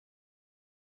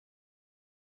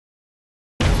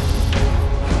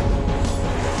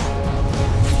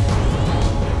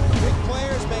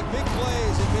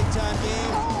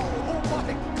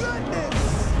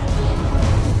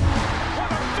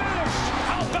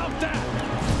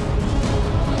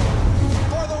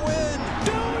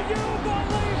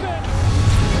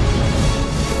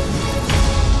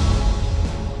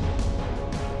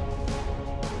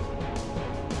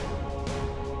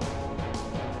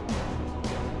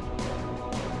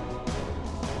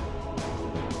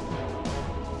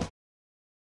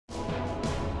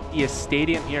UNLV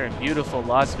Stadium here in beautiful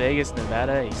Las Vegas,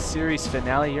 Nevada. A series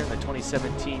finale here in the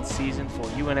 2017 season for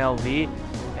UNLV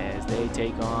as they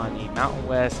take on the Mountain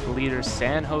West leader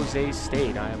San Jose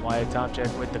State. I am Wyatt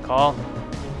Tomczyk with the call.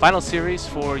 Final series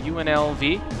for UNLV.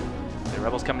 The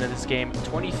Rebels coming to this game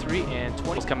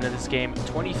 23-20. Coming to this game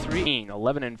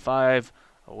 11-5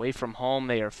 away from home.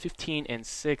 They are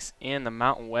 15-6 in the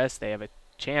Mountain West. They have a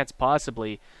chance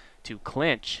possibly to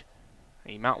clinch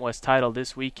the Mountain West title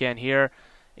this weekend here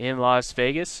in Las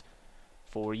Vegas.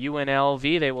 For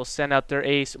UNLV, they will send out their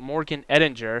ace, Morgan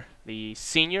Ettinger, the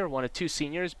senior, one of two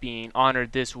seniors being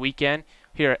honored this weekend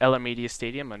here at Alameda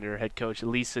Stadium under head coach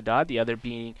Lisa Dodd, the other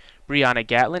being Brianna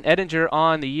Gatlin. Ettinger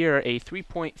on the year, a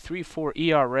 3.34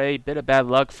 ERA, bit of bad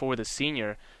luck for the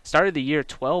senior. Started the year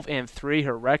 12-3,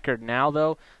 her record now,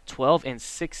 though,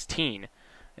 12-16.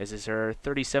 This is her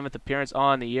 37th appearance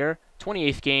on the year,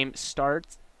 28th game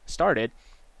started.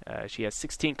 She has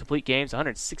 16 complete games,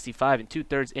 165 and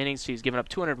 2/3 innings. She's given up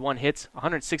 201 hits.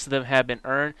 106 of them have been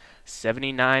earned.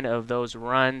 79 of those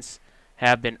runs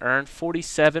have been earned.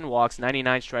 47 walks,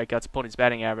 99 strikeouts. Opponent's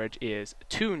batting average is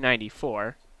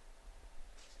 .294.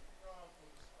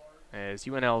 As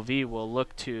UNLV will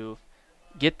look to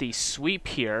get the sweep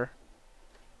here.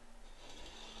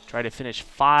 Try to finish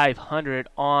 500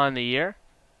 on the year.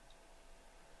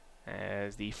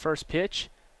 As the first pitch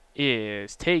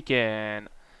is taken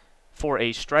for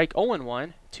a strike,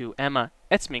 0-1 to Emma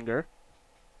Etzminger,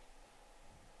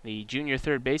 the junior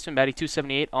third baseman, batting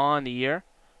 .278 on the year,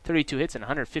 32 hits and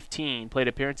 115 plate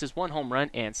appearances, 1 home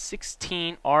run and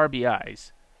 16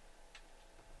 RBIs.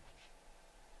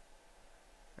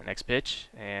 The next pitch,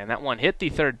 and that one hit the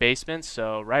third baseman,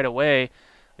 so right away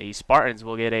the Spartans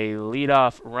will get a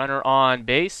leadoff runner on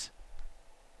base.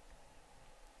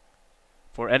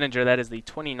 For Ettinger, that is the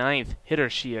 29th hitter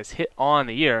she has hit on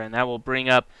the year, and that will bring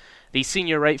up the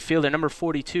senior right fielder, number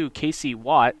 42, Casey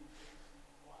Watt.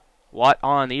 Watt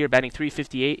on the year, batting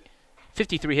 .358,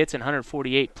 53 hits and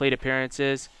 148 plate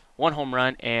appearances, 1 home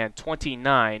run and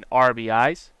 29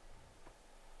 RBIs.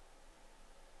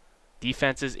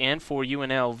 Defense is in for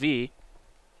UNLV.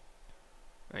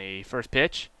 The first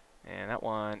pitch, and that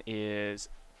one is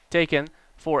taken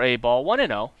for a ball,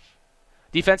 1-0.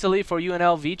 Defensively for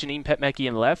UNLV, Janine Petmecki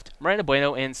in left, Miranda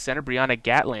Bueno in center, Brianna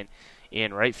Gatlin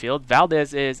in right field.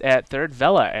 Valdez is at third,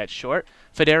 Vela at short,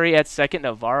 Federi at second,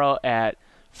 Navarro at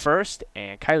first,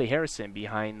 and Kylie Harrison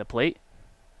behind the plate.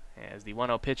 As the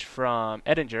 1-0 pitch from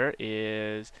Ettinger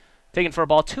is taken for a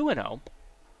ball, 2-0.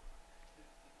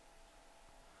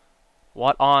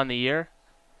 Watt on the year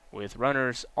with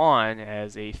runners on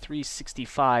as a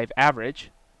 .365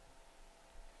 average.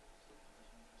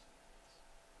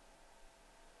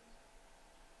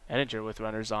 Ettinger with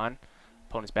runners on.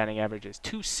 Opponent's batting average is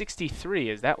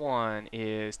 .263 as that one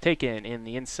is taken in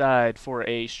the inside for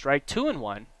a strike,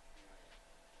 2-1.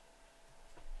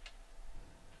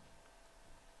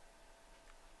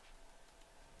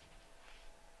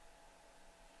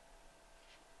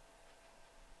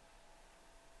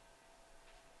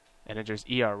 Ettinger's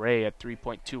ERA at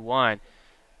 3.21,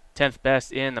 10th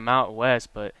best in the Mountain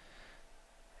West, but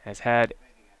has had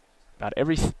about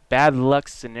every bad luck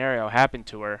scenario happened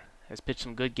to her. Has pitched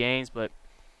some good games, but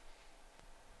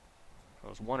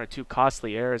those 1 or 2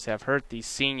 costly errors have hurt the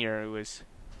senior, who is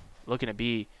looking to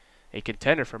be a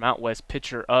contender for Mountain West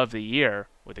Pitcher of the Year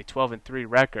with a 12-3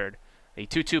 record. The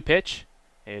 2-2 pitch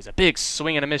is a big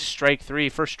swing and a miss, strike 3.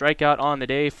 First strikeout on the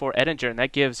day for Ettinger, and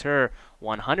that gives her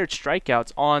 100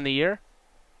 strikeouts on the year.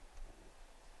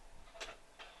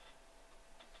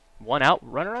 1 out,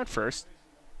 runner on first.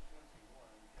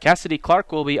 Cassidy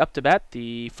Clark will be up to bat,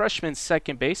 the freshman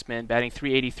second baseman, batting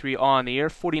 .383 on the year,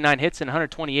 49 hits and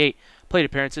 128 plate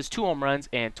appearances, 2 home runs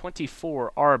and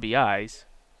 24 RBIs.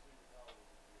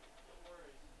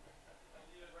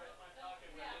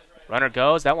 Runner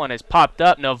goes, that one is popped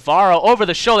up. Navarro over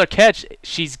the shoulder catch.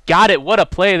 She's got it. What a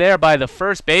play there by the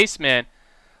first baseman.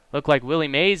 Looked like Willie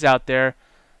Mays out there.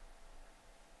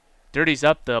 Dirties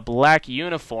up the black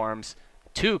uniforms.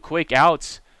 2 quick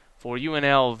outs for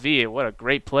UNLV. What a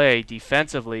great play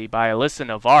defensively by Alyssa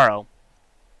Navarro.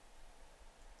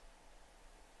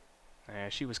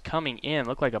 She was coming in,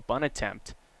 looked like a bunt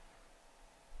attempt.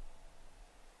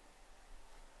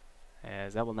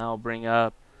 As that will now bring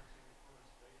up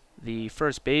the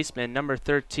first baseman, number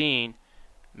 13,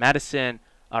 Madison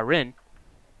Arin.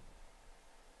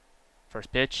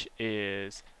 First pitch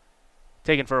is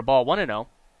taken for a ball, 1-0.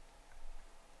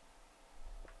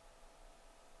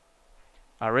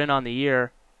 Arin on the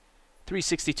year,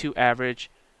 .362 average.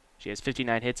 She has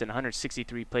 59 hits and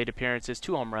 163 plate appearances,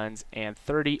 2 home runs, and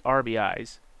 30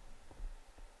 RBIs.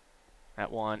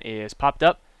 That one is popped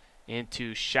up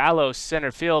into shallow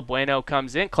center field. Bueno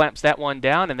comes in, clamps that one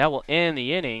down, and that will end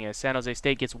the inning as San Jose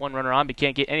State gets one runner on but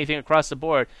can't get anything across the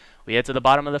board. We head to the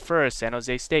bottom of the first. San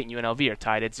Jose State and UNLV are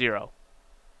tied at 0.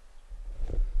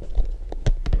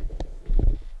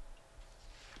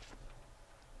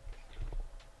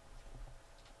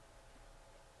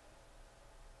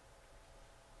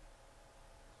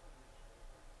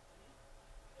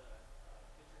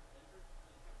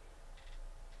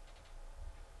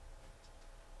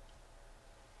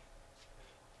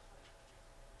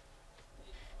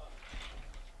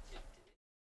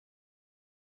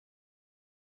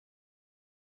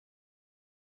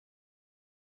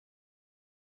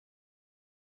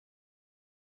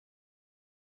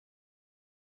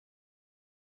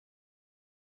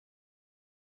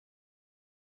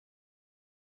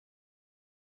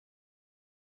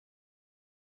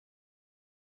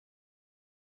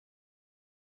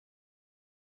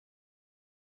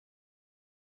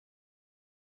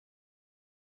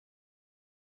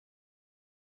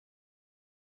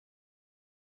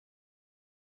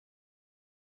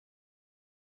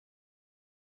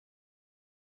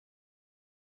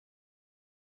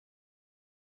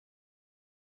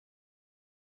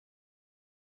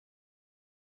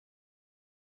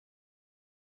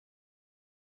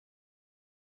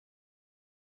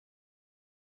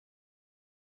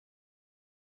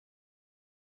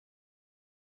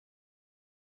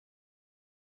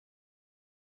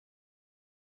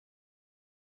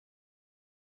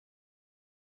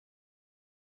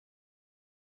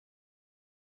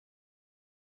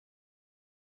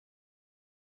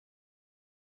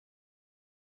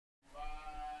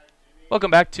 Welcome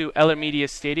back to Eller Media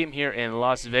Stadium here in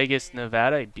Las Vegas,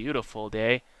 Nevada. A beautiful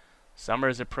day. Summer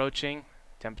is approaching.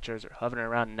 Temperatures are hovering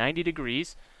around 90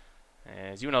 degrees.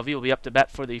 As UNLV will be up to bat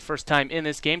for the first time in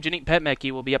this game. Janine Petmecki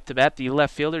will be up to bat, the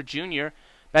left fielder, junior,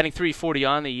 batting .340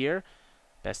 on the year.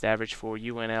 Best average for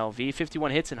UNLV,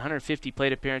 51 hits and 150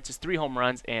 plate appearances, 3 home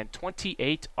runs, and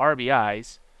 28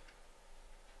 RBIs.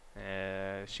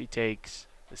 She takes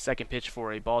the second pitch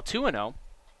for a ball, 2-0.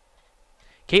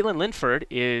 Caitlin Linford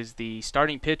is the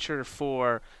starting pitcher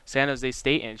for San Jose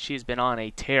State, and she's been on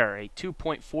a tear. A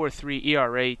 2.43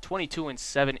 ERA,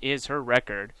 22-7 is her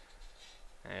record.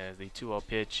 As the 2-0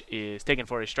 pitch is taken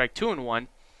for a strike, 2-1.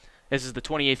 This is the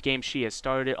 28th game she has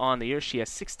started on the year. She has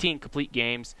 16 complete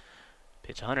games,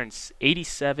 pitched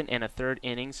 187 and a third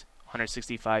innings,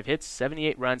 165 hits,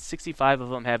 78 runs, 65 of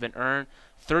them have been earned,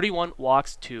 31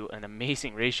 walks to an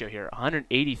amazing ratio here,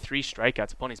 183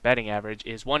 strikeouts. Opponent's batting average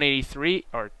is 183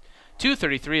 or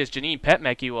 233 as Janine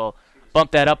Petmecki will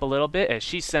bump that up a little bit as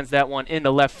she sends that one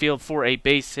into left field for a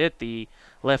base hit. The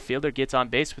left fielder gets on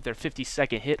base with their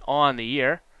 52nd hit on the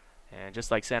year. And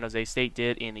just like San Jose State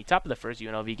did in the top of the first,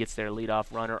 UNLV gets their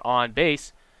leadoff runner on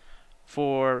base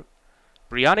for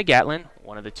Brianna Gatlin,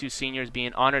 one of the 2 seniors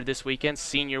being honored this weekend,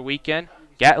 senior weekend.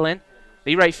 Gatlin,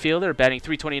 the right fielder, batting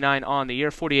 .329 on the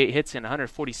year, 48 hits and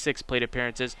 146 plate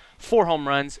appearances, 4 home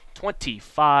runs,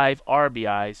 25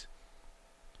 RBIs.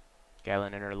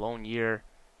 Gatlin in her lone year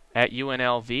at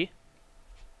UNLV.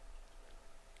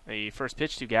 The first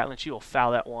pitch to Gatlin, she will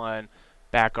foul that one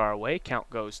back our way. Count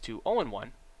goes to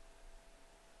 0-1.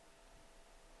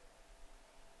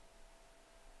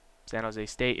 San Jose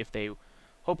State, if they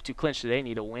hope to clinch today,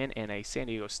 need a win and a San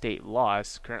Diego State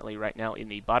loss. Currently, right now, in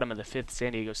the bottom of the 5th,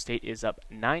 San Diego State is up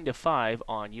 9-5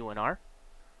 on UNR.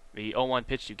 The 0-1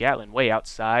 pitch to Gatlin, way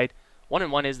outside.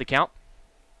 1-1 is the count.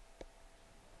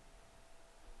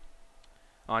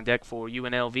 On deck for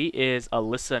UNLV is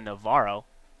Alyssa Navarro.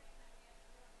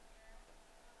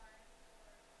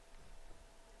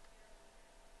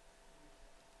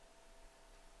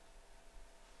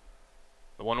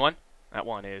 The 1-1. That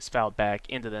one is fouled back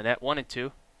into the net,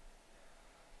 1-2.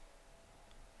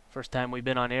 First time we've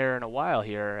been on air in a while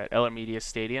here at Eller Media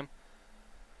Stadium.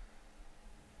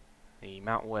 The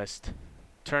Mountain West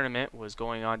tournament was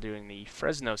going on during the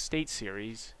Fresno State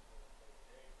series.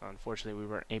 Unfortunately, we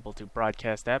weren't able to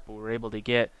broadcast that, but we were able to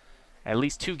get at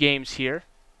least 2 games here.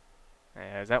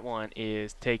 As that one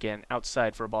is taken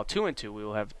outside for a ball, 2-2. We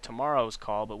will have tomorrow's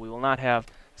call, but we will not have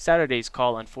Saturday's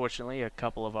call, unfortunately. A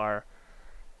couple of our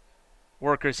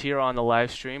workers here on the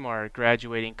live stream are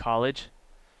graduating college.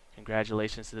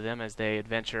 Congratulations to them as they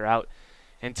adventure out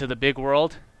into the big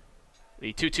world.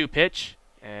 The 2-2 pitch,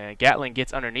 and Gatlin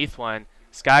gets underneath one,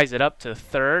 skies it up to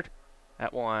third.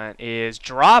 That one is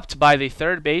dropped by the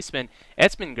third baseman,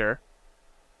 Etzminger.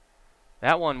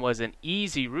 That one was an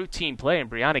easy routine play, and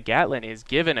Brianna Gatlin is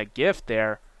given a gift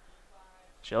there.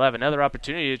 She'll have another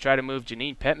opportunity to try to move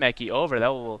Janine Petmecki over. That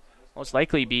will most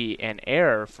likely be an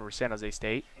error for San Jose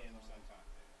State.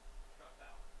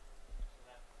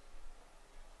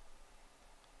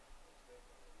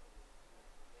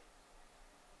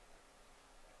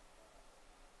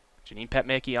 Janine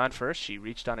Petmicki on first. She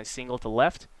reached on a single to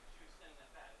left.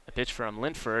 A pitch from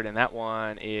Linford, and that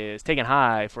one is taken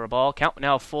high for a ball. Count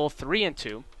now full,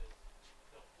 3-2.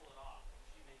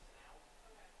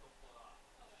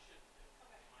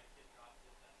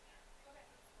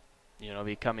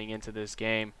 UNLV coming into this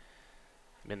game.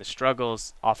 I mean, the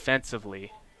struggles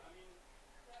offensively.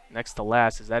 Next to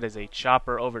last, as that is a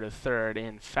chopper over to third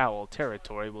in foul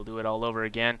territory. We'll do it all over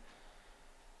again.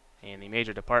 In the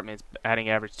major departments, batting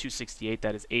average 268.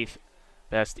 That is 8th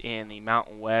best in the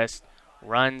Mountain West.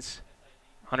 Runs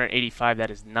 185.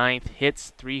 That is 9th.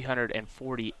 Hits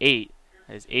 348.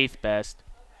 That is 8th best.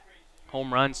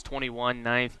 Home runs 21,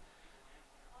 9th.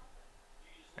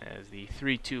 As the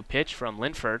 3-2 pitch from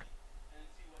Linford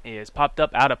is popped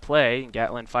up out of play.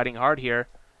 Gatlin fighting hard here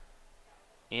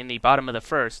in the bottom of the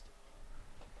first.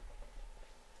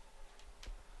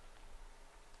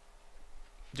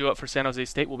 Due up for San Jose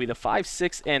State will be the 5,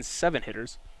 6, and 7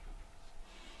 hitters.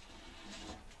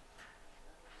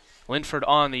 Linford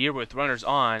on the year with runners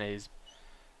on. His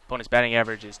opponent's batting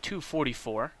average is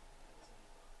 244.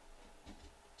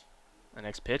 The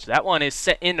next pitch. That one is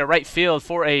set into right field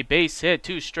for a base hit.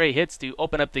 2 straight hits to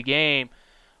open up the game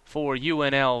for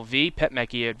UNLV.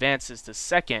 Petmicki advances to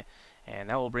second, and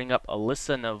that will bring up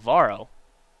Alyssa Navarro.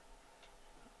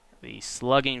 The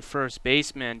slugging first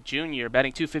baseman, junior,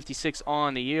 batting 256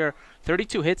 on the year.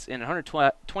 32 hits in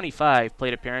 125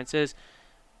 plate appearances.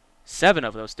 7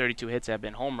 of those 32 hits have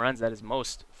been home runs. That is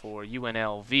most for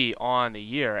UNLV on the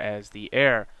year, as the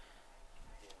error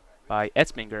by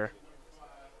Etzminger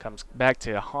comes back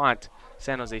to haunt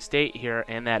San Jose State here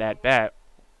in that at-bat,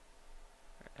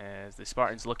 as the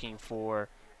Spartans looking for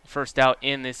first out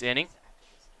in this inning.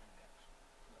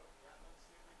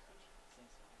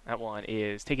 That one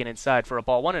is taken inside for a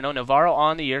ball. 1-0. Navarro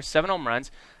on the year, 7 home runs.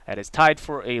 That is tied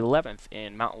for 11th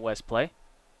in Mountain West play.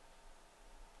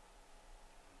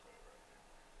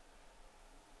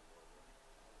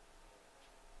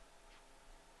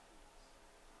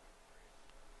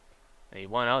 A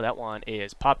 1-0. That one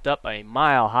is popped up a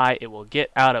mile high. It will get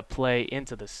out of play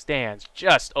into the stands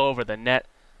just over the net.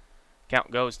 Count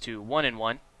goes to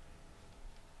 1-1.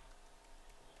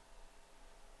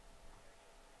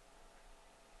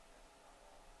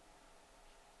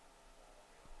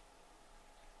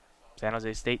 San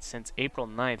Jose State since April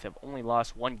 9th have only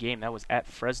lost 1 game. That was at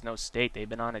Fresno State. They've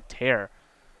been on a tear.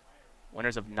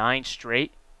 Winners of 9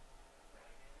 straight.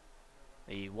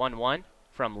 The 1-1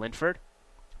 from Linford.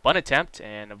 Bunt attempt,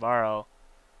 and Navarro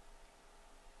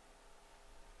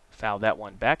fouled that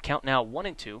one back. Count now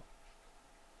 1-2.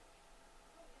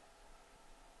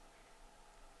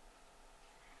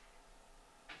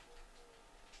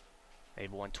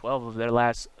 They've won 12 of their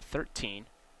last 13.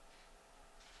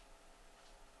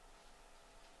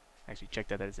 Actually, check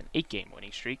that is an 8-game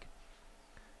winning streak.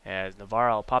 As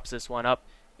Navarro pops this one up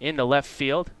in the left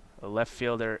field. The left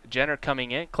fielder, Jenner,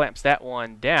 coming in, clamps that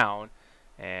one down.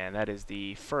 And that is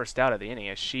the first out of the inning,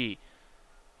 as she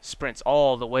sprints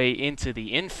all the way into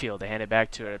the infield to hand it back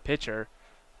to her pitcher.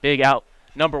 Big out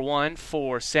number 1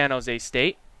 for San Jose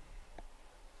State.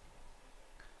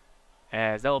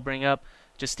 As that will bring up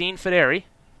Justine Federi,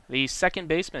 the second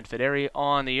baseman. Federi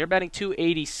on the year, batting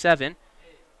 287.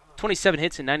 27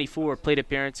 hits in 94 plate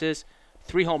appearances,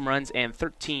 3 home runs, and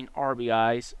 13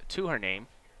 RBIs to her name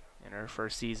in her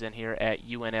first season here at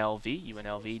UNLV.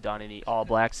 UNLV donning the All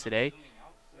Blacks today.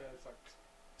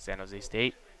 San Jose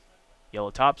State, yellow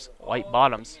tops, white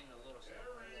bottoms.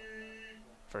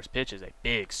 First pitch is a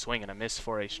big swing and a miss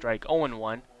for a strike.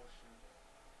 0-1.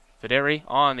 Federi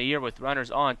on the year with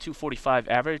runners on, 245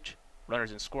 average.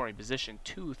 Runners in scoring position,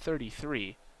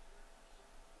 233.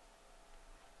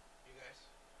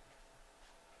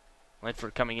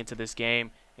 Linford coming into this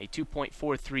game, a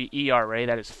 2.43 ERA.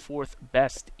 That is 4th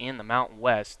best in the Mountain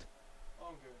West.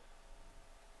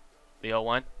 The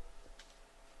 0-1.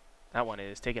 That one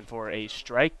is taken for a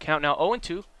strike. Count now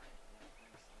 0-2.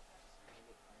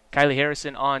 Kylie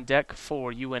Harrison on deck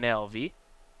for UNLV.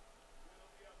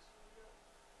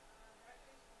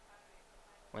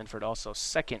 Linford also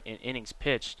second in innings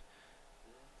pitched,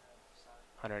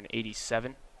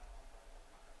 187.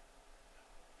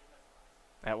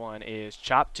 That one is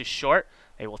chopped to short.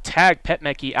 They will tag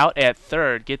Petmicki out at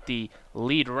third, get the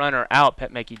lead runner out.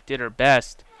 Petmicki did her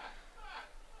best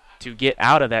to get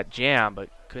out of that jam, but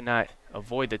could not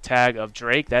avoid the tag of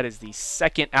Drake. That is the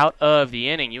second out of the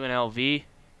inning. UNLV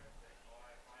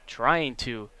trying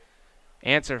to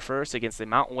answer first against the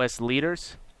Mountain West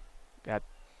leaders. Got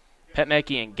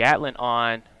Petmicki and Gatlin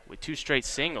on with 2 straight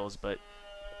singles, but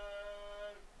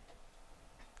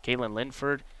Caitlin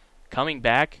Linford coming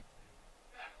back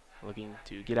looking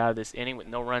to get out of this inning with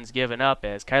no runs given up,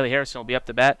 as Kylie Harrison will be up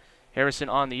to bat. Harrison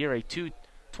on the year, a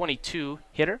 .222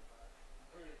 hitter.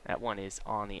 That one is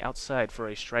on the outside for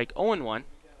a strike. 0-1.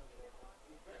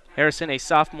 Harrison, a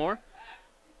sophomore,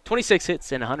 26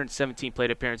 hits and 117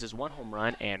 plate appearances, 1 home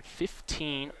run, and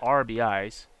 15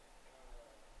 RBIs.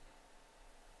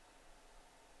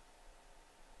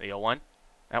 The 0-1.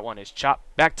 That one is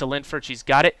chopped back to Linford. She's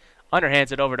got it.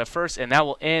 Underhands it over to first, and that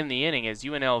will end the inning as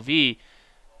UNLV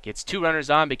gets 2 runners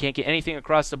on but can't get anything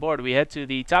across the board. We head to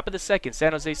the top of the second.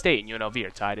 San Jose State and UNLV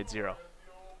are tied at 0.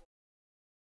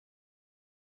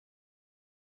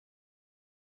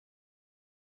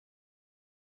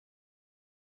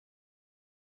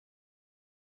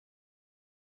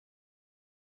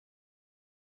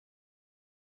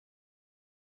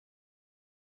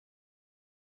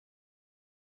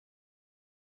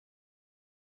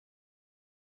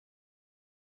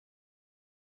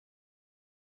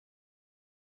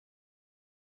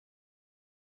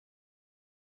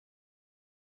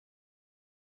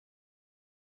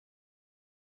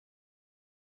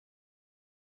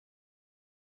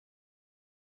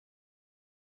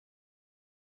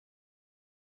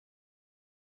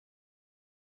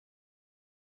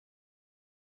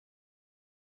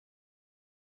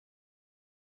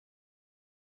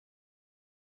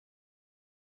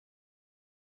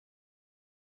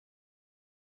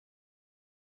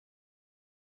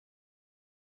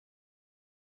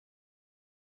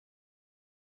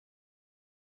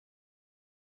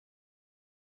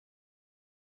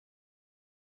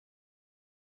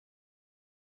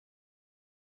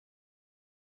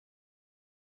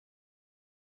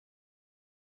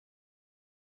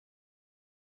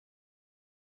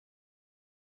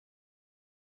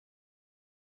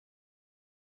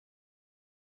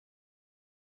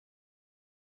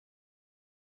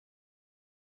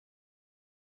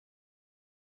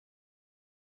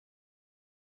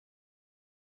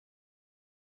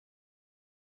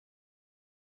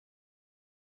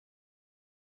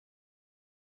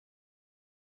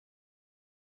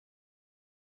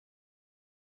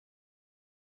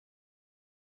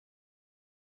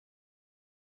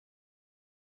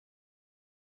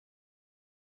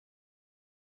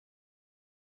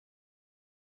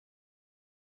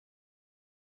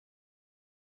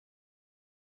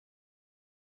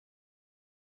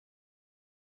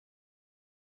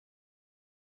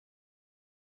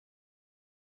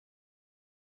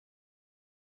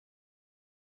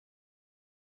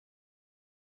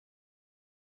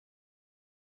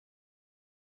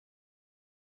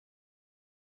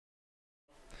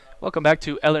 Welcome back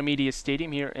to Eller Media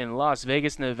Stadium here in Las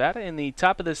Vegas, Nevada. In the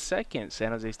top of the second,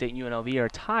 San Jose State and UNLV are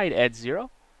tied at 0.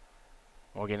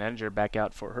 Morgan Edinger back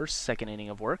out for her second inning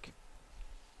of work.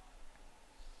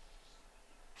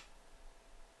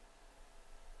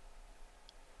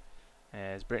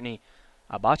 As Brittany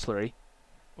Bachellery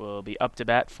will be up to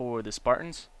bat for the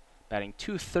Spartans, batting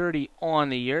 .230 on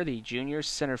the year, the junior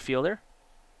center fielder.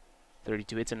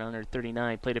 32 hits and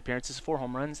 139 plate appearances, 4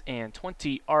 home runs, and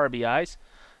 20 RBIs.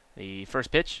 The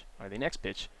first pitch, or the next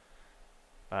pitch,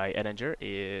 by Edinger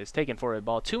is taken for a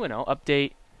ball. 2-0.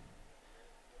 Update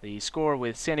the score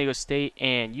with San Diego State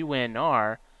and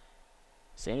UNR.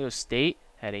 San Diego State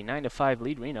had a 9-5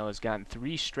 lead. Reno has gotten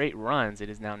 3 straight runs. It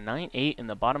is now 9-8 in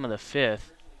the bottom of the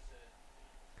 5th.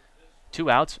 2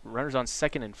 outs, runners on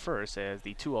second and first as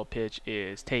the 2-0 pitch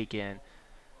is taken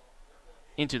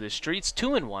into the streets.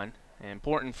 2-1.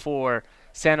 Important for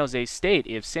San Jose State.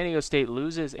 If San Diego State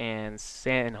loses and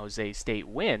San Jose State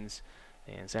wins,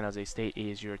 and San Jose State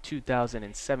is your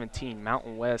 2017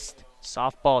 Mountain West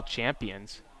softball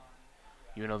champions.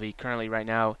 UNLV currently right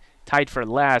now tied for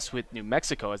last with New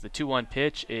Mexico as the 2-1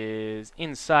 pitch is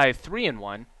inside.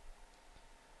 3-1.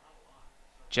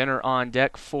 Jenner on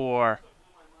deck for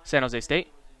San Jose State.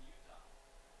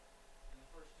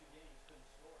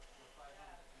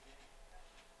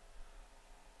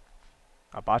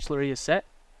 Bachellery is set.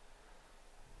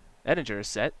 Edinger is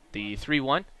set. The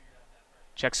 3-1.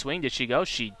 Check swing. Did she go?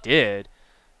 She did.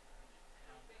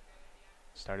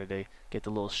 Started to get the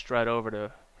little strut over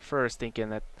to first, thinking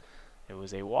that it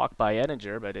was a walk by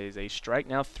Edinger, but it is a strike.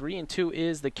 Now 3-2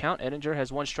 is the count. Edinger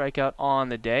has 1 strikeout on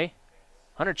the day.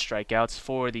 100 strikeouts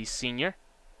for the senior.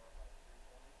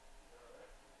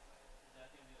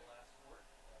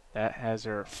 That has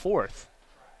her 4th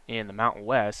in the Mountain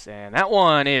West, and that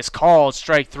one is called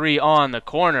strike 3 on the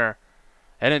corner.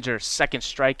 Edinger's 2nd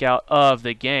strikeout of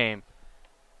the game.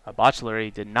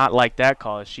 Bachellery did not like that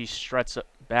call as she struts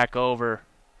back over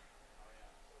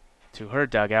to her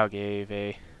dugout, gave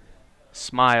a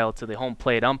smile to the home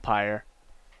plate umpire.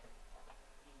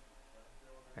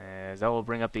 As that will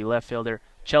bring up the left fielder,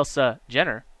 Chelsea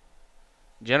Jenner.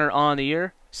 Jenner on the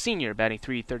year, senior, batting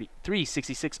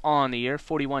 366 on the year,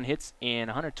 41 hits in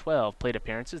 112 plate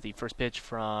appearances. The first pitch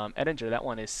from Ettinger, that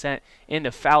one is sent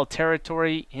into foul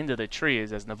territory, into the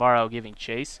trees as Navarro giving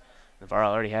chase. Navarro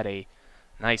already had a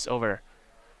nice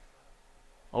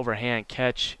overhand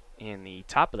catch in the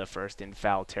top of the first in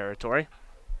foul territory.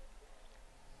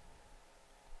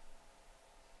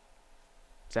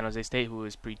 San Jose State, who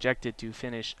is projected to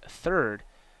finish third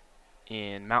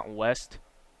in Mountain West.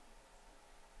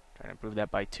 Trying to improve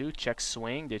that by 2. Check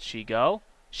swing. Did she go?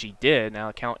 She did. Now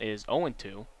the count is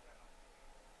 0-2.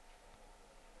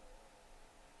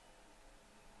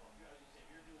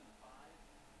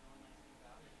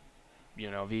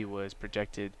 UNLV was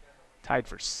projected tied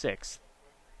for 6th.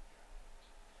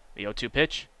 The 0-2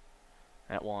 pitch.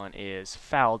 That one is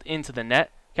fouled into the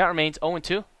net. Count remains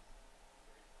 0-2.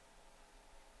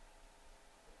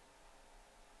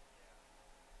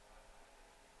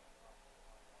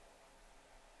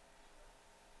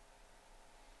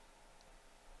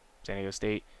 San Diego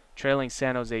State trailing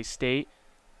San Jose State.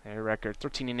 Their record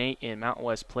 13-8 in Mountain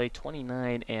West play,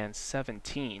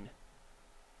 29-17.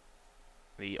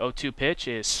 The 0-2 pitch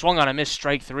is swung on a miss,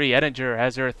 strike 3. Ettinger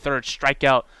has her third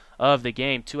strikeout of the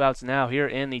game. 2 outs now here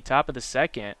in the top of the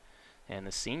second. And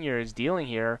the senior is dealing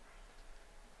here.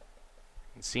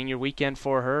 Senior weekend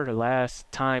for her, the last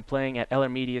time playing at Eller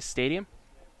Media Stadium.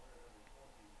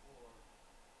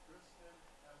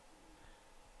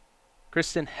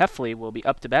 Kristen Heffley will be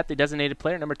up to bat, the designated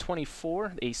player, number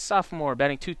 24, a sophomore,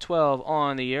 batting .212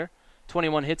 on the year.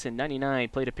 21 hits and 99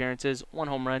 plate appearances, 1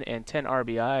 home run and 10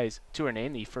 RBIs to her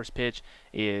name. The first pitch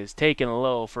is taken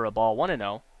low for a ball,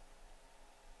 1-0.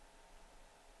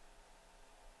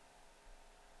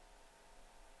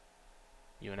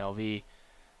 UNLV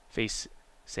faced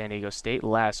San Diego State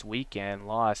last week and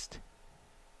lost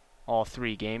all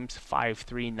 3 games,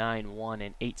 5-3, 9-1,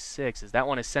 and 8-6. As that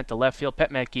one is sent to left field,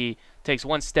 Petmecki takes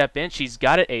 1 step in. She's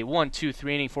got it. A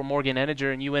 1-2-3 inning for Morgan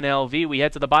Ettinger and UNLV. We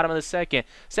head to the bottom of the second.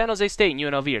 San Jose State and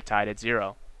UNLV are tied at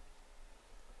 0.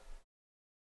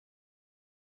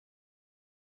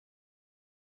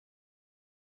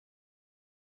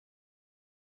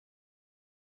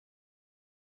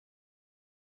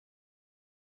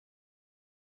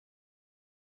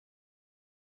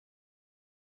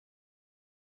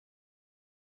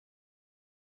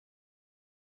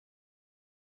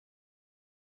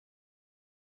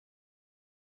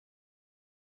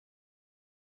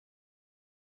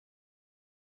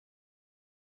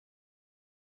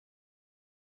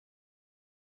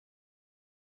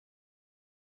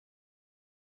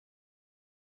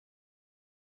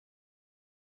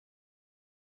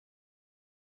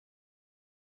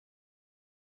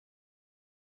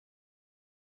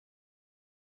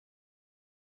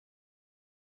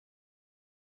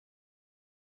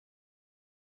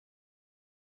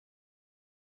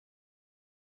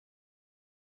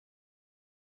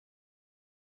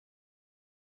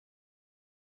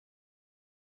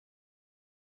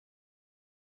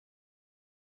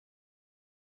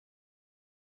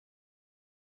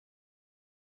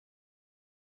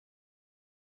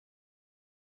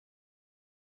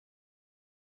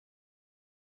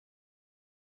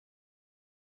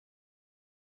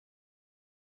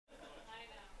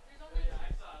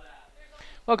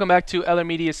 Welcome back to Eller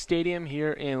Media Stadium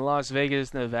here in Las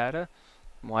Vegas, Nevada.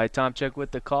 Wyatt Tomczyk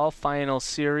with the call. Final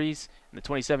series in the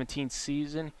 2017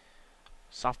 season.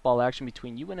 Softball action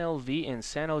between UNLV and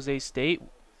San Jose State.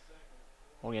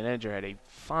 Morgan Ettinger had a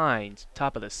fine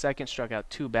top of the second, struck out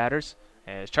 2 batters.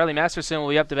 As Charlie Masterson will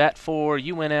be up to bat for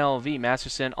UNLV.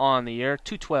 Masterson on the year,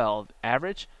 .212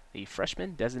 average. The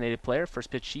freshman designated player.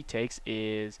 First pitch she takes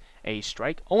is a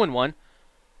strike. 0-1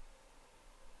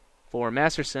 for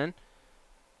Masterson.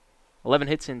 11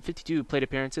 hits and 52 plate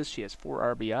appearances. She has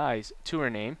 4 RBIs to her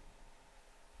name.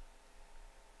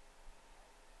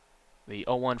 The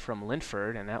 0-1 from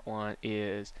Linford, and that one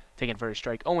is taken for a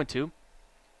strike. 0-2.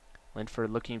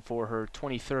 Linford looking for her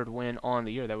 23rd win on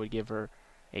the year. That would give her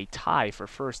a tie for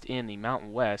first in the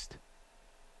Mountain West.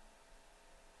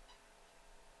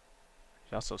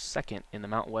 She's also second in the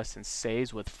Mountain West in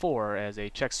saves with 4, as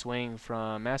a check swing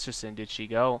from Masterson. Did she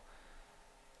go?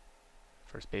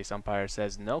 First base umpire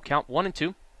says no. Count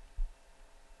 1-2.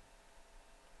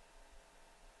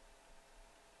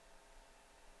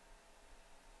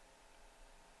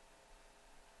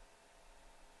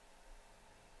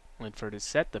 Linford is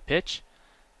set. The pitch.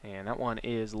 And that one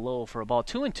is low for a ball.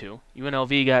 2-2.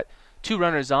 UNLV got 2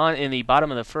 runners on in the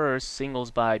bottom of the first.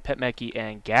 Singles by Petmecki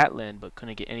and Gatlin, but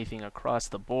couldn't get anything across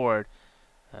the board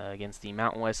against the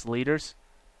Mountain West leaders.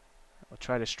 We'll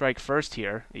try to strike first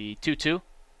here. The 2-2.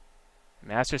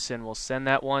 Masterson will send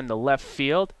that one to left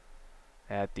field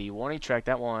at the warning track.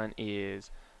 That one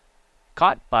is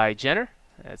caught by Jenner.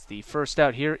 That's the first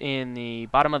out here in the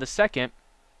bottom of the second,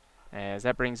 as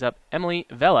that brings up Emily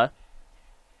Vela,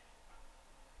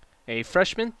 a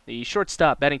freshman, the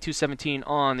shortstop, batting .217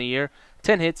 on the year,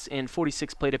 10 hits in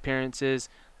 46 plate appearances,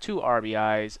 2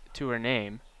 RBIs to her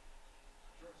name.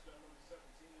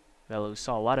 Vela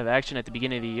saw a lot of action at the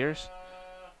beginning of the year,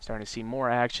 starting to see more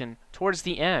action towards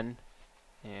the end.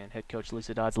 And head coach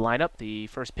Lisa Dodd's lineup, the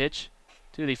first pitch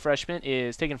to the freshman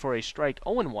is taken for a strike,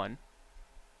 0-1.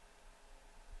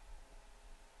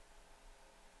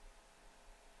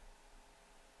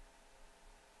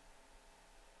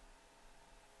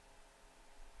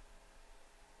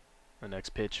 The next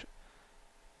pitch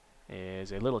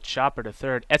is a little chopper to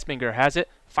third. Etzminger has it,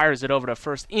 fires it over to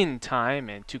first in time,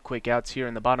 and 2 quick outs here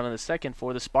in the bottom of the second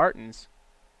for the Spartans.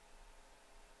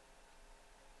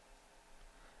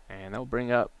 And that will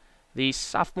bring up the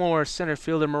sophomore center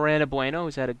fielder Miranda Bueno,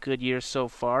 who's had a good year so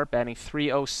far, batting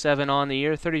 .307 on the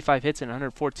year, 35 hits and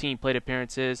 114 plate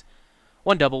appearances,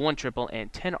 1 double, 1 triple,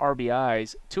 and 10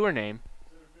 RBIs to her name.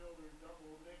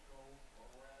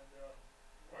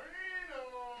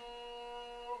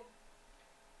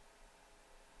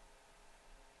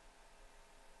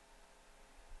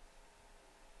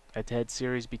 Head-to-head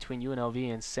series between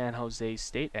UNLV and San Jose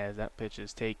State, as that pitch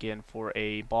is taken for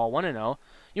a ball, 1-0.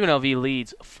 UNLV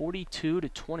leads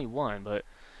 42-21, but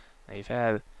they've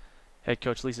had head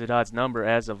coach Lisa Dodd's number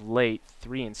as of late,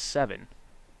 3-7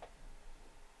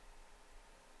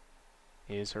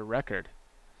 is her record.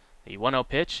 The 1-0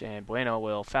 pitch, and Bueno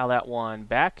will foul that one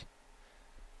back.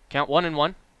 Count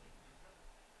 1-1.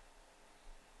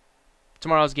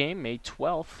 Tomorrow's game, May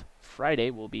 12th,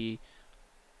 Friday, will be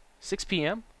 6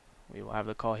 p.m. We will have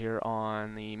the call here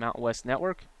on the Mountain West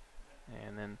Network.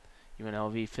 And then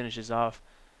UNLV finishes off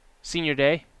Senior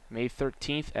Day, May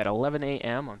 13th at 11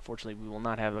 a.m. Unfortunately, we will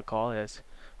not have the call as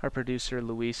our producer,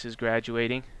 Luis, is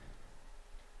graduating.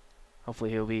 Hopefully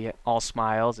he'll be all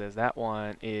smiles, as that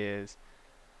one is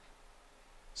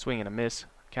swing and a miss.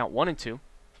 Count 1-2.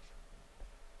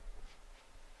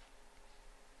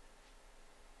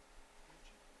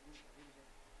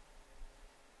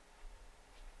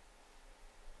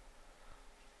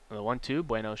 The 1-2,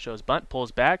 Bueno shows bunt,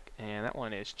 pulls back, and that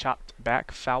one is chopped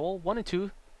back foul.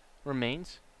 1-2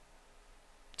 remains.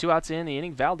 2 outs in the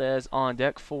inning. Valdez on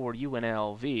deck for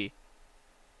UNLV.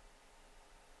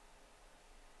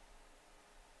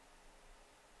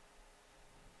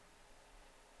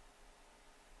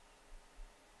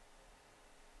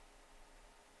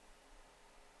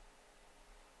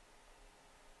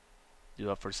 Due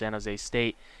up for San Jose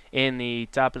State. In the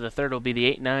top of the third will be the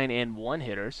 8, 9, and 1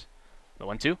 hitters. The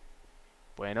 1-2.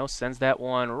 Bueno sends that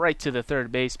one right to the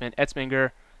third baseman.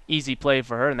 Etzminger, easy play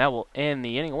for her, and that will end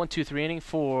the inning. 1-2-3 inning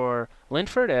for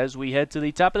Linford as we head to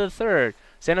the top of the third.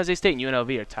 San Jose State and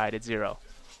UNLV are tied at 0.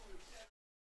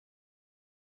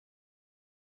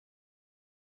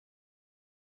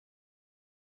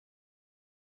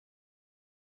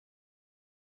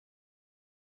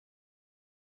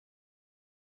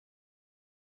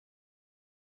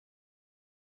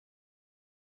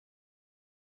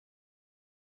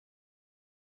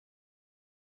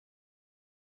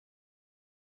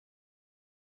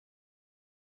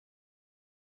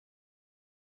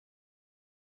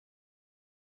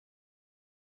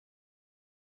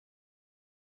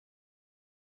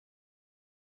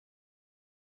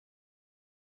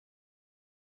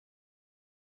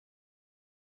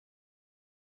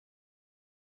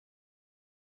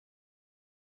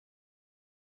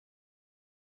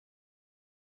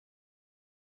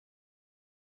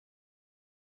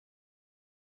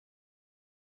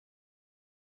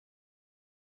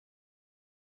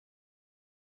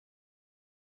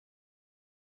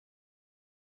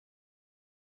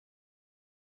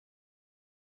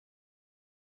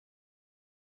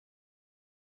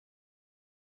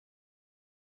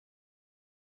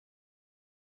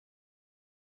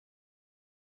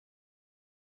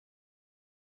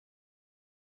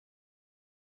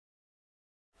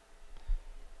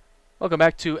 Welcome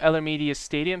back to Eller Media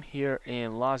Stadium here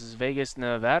in Las Vegas,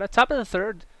 Nevada. Top of the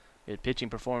third. Good pitching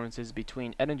performances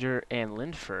between Ettinger and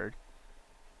Linford.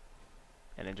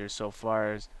 Ettinger so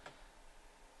far has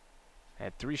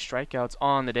had 3 strikeouts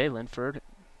on the day. Linford,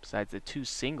 besides the 2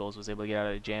 singles, was able to get out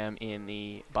of the jam in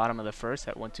the bottom of the first,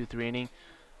 that 1-2-3 inning.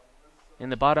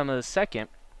 In the bottom of the second,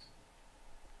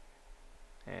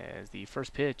 as the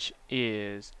first pitch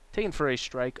is taken for a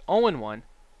strike, 0-1.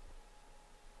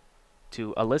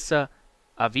 To Alyssa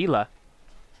Avila.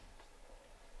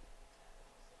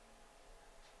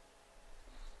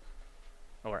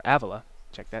 Or Avila.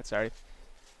 Check that, sorry.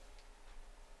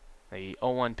 The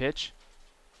 0-1 pitch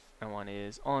That one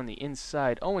is on the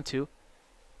inside, 0-2.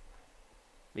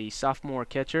 The sophomore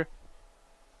catcher,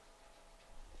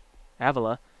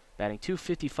 Avila, batting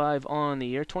 .255 on the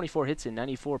year, 24 hits in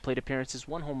 94 plate appearances,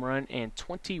 1 home run, and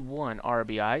 21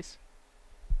 RBIs.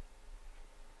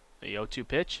 The 0-2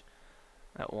 pitch.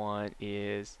 That one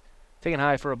is taken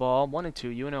high for a ball,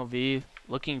 1-2. UNLV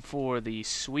looking for the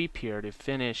sweep here to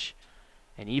finish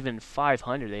an even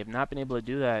 500. They have not been able to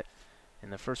do that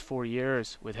in the first 4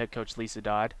 years with head coach Lisa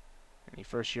Dodd. In the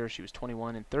first year, she was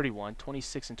 21-31,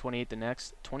 26-28 the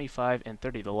next,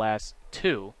 25-30 the last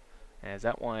 2. As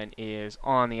that one is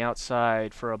on the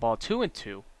outside for a ball,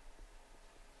 2-2.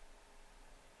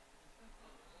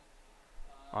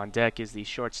 On deck is the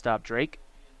shortstop Drake.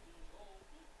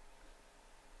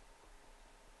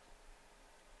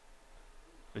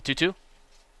 The 2-2.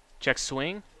 Check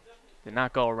swing. Did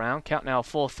not go around. Count now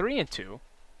full, 3-2.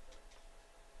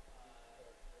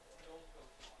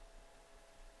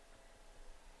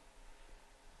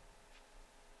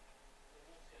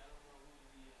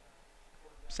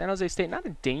 San Jose State, not a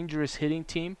dangerous hitting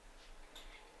team.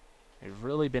 They've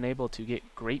really been able to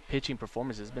get great pitching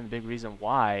performances. Has been the big reason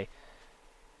why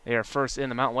they are first in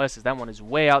the Mountain West, as that one is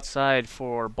way outside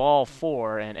for ball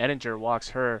 4, and Ettinger walks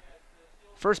her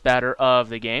first batter of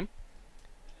the game.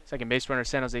 Second base runner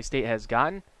San Jose State has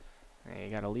gotten. They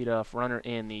got a leadoff runner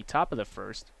in the top of the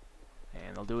first,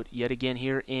 and they'll do it yet again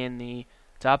here in the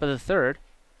top of the third.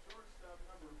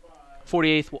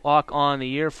 48th walk on the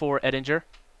year for Ettinger,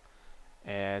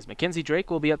 as Mackenzie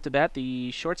Drake will be up to bat, the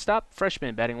shortstop,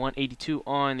 freshman, batting .182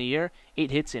 on the year,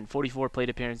 8 hits in 44 plate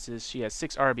appearances. She has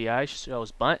 6 RBIs,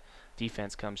 shows bunt.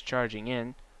 Defense comes charging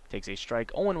in, takes a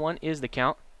strike. 0-1 is the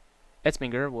count.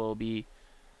 Etzminger will be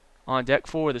on deck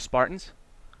for the Spartans.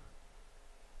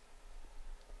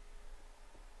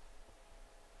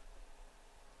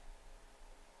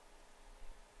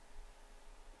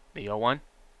 The 0-1.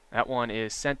 That one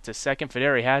is sent to second.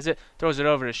 Federi has it. Throws it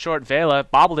over to short. Vela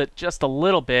bobbled it just a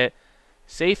little bit.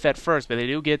 Safe at first, but they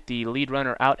do get the lead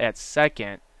runner out at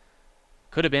second.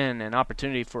 Could have been an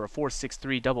opportunity for a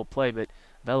 4-6-3 double play, but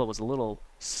Vela was a little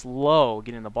slow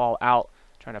getting the ball out,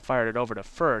 trying to fire it over to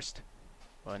first.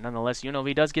 But nonetheless,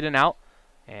 UNLV does get an out,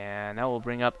 and that will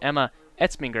bring up Emma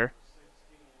Etzminger.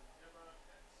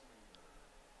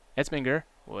 Etzminger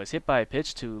was hit by a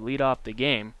pitch to lead off the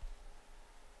game.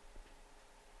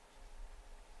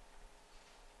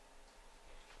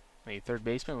 A third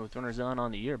baseman with runners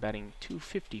on the year, batting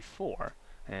 .254,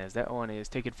 as that one is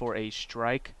taken for a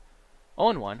strike.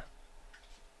 0-1.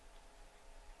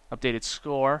 Updated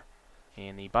score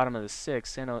in the bottom of the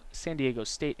 6th. San Diego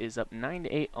State is up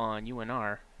 9-8 on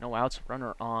UNR. No outs,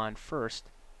 runner on first.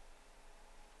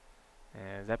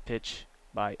 As that pitch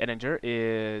by Ettinger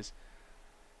is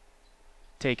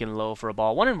taken low for a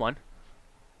ball. 1-1.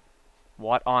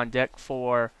 Watt on deck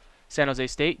for San Jose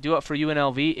State. Due up for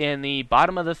UNLV in the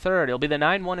bottom of the third. It'll be the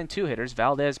 9-1-2 hitters,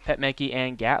 Valdez, Petmecki,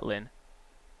 and Gatlin.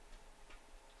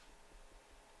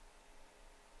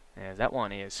 As that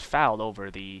one is fouled over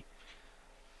the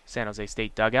San Jose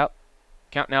State dugout.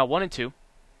 Count now 1-2.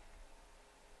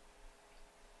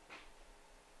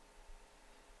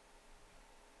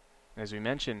 As we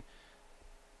mentioned,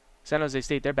 San Jose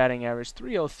State, their batting average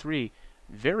 .303,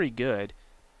 very good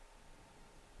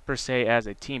per se as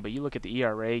a team, but you look at the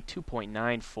ERA,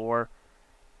 2.94.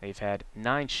 They've had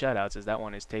 9 shutouts, as that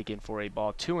one is taken for a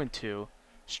ball, 2-2.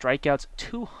 Strikeouts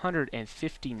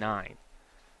 259.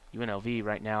 UNLV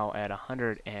right now at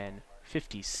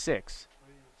 156.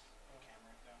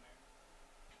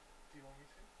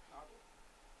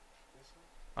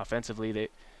 Offensively,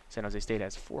 San Jose State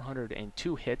has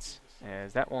 402 hits,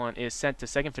 as that one is sent to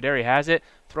second. Federi has it,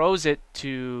 throws it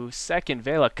to second.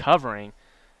 Vela covering.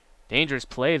 Dangerous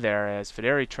play there as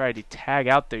Federi tried to tag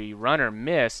out the runner,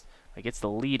 missed, but gets the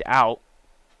lead out.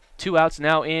 2 outs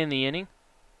now in the inning.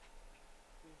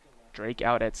 Drake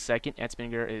out at second.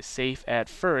 Etzminger is safe at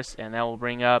first, and that will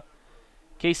bring up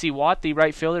Casey Watt, the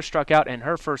right fielder, struck out in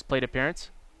her first plate appearance.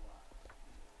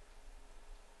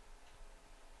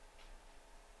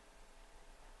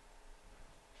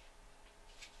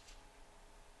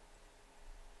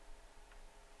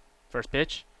 First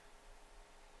pitch.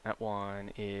 That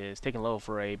one is taken low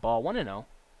for a ball, 1-0.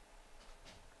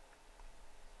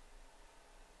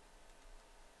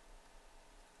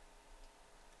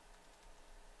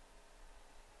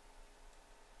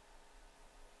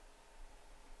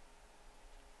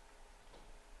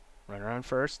 Runner on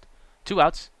first. 2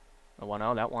 outs. A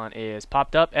 1-0. That one is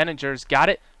popped up. Ettinger's got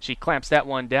it. She clamps that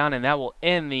one down, and that will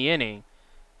end the inning.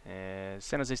 As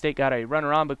San Jose State got a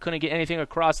runner on but couldn't get anything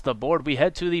across the board, we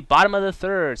head to the bottom of the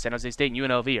third. San Jose State and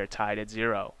UNLV are tied at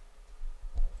 0.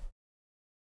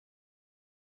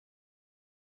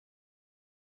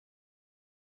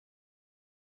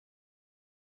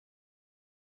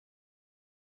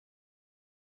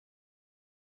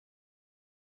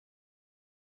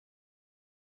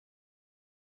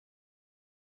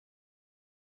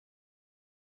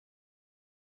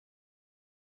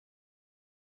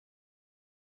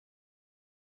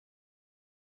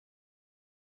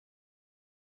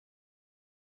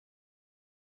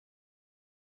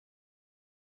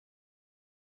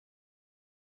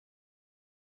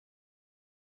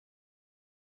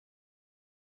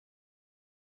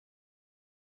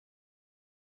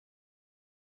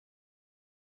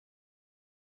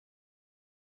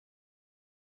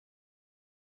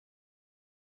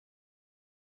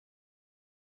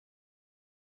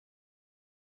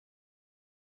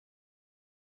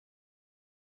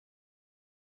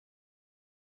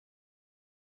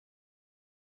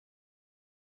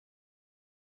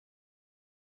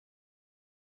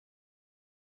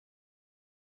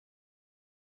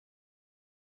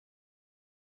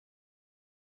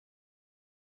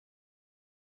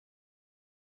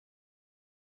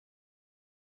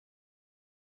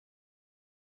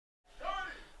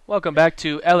 Welcome back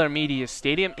to Eller Media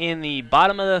Stadium in the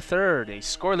bottom of the third. A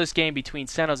scoreless game between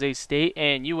San Jose State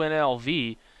and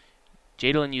UNLV.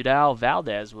 Jadalyn Udall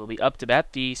Valdez will be up to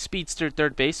bat. The speedster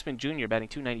third baseman junior batting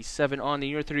 .297 on the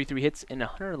year, 33 hits and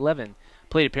 111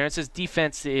 plate appearances.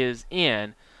 Defense is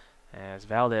in as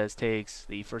Valdez takes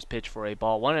the first pitch for a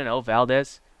ball. 1-0.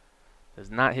 Valdez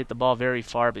does not hit the ball very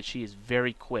far, but she is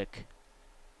very quick.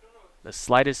 The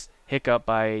slightest hiccup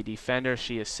by a defender,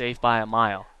 she is safe by a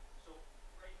mile.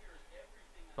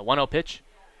 The 1-0 pitch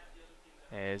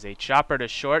is a chopper to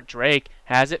short. Drake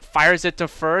has it, fires it to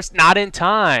first, not in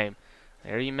time.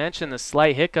 There you mentioned the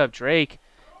slight hiccup. Drake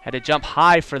had to jump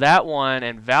high for that one,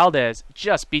 and Valdez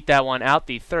just beat that one out.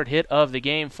 The third hit of the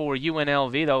game for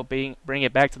UNLV. They'll bring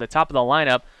it back to the top of the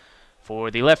lineup for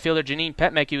the left fielder, Janine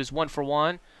Petmec, who was 1 for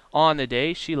 1 on the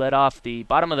day. She led off the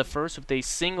bottom of the first with a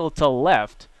single to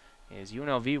left, as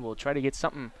UNLV will try to get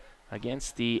something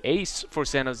against the ace for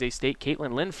San Jose State,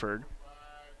 Caitlin Linford.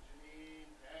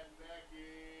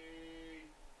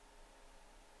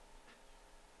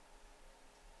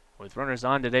 With runners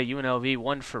on today, UNLV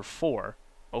 1 for 4.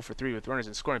 0 for 3 with runners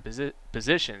in scoring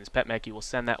positions. Petmec will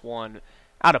send that one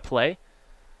out of play.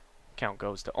 Count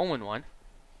goes to 0-1.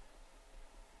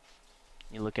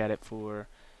 You look at it for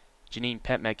Janine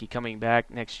Petmec coming back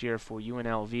next year for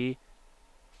UNLV.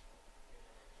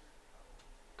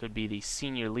 Could be the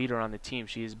senior leader on the team.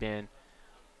 She has been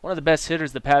one of the best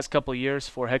hitters the past couple years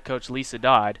for head coach Lisa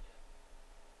Dodd.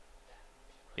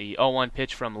 The 0-1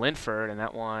 pitch from Linford, and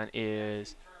that one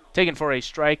is taken for a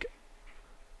strike.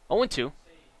 0-2.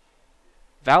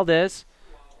 Valdez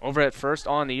over at first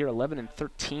on the year,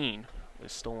 11-13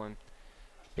 with stolen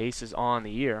bases on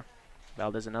the year.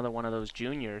 Valdez, another one of those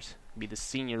juniors, be the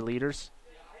senior leaders.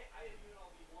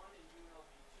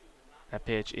 That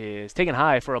pitch is taken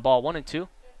high for a ball. 1-2.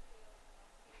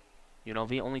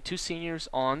 UNLV only 2 seniors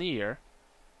on the year.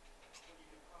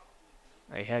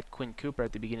 They had Quinn Cooper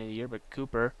at the beginning of the year, but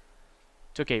Cooper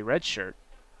took a red shirt.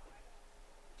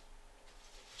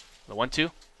 The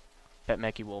 1-2.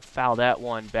 Petmec will foul that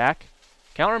one back.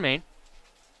 Count remain.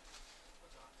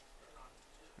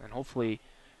 And hopefully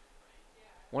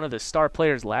one of the star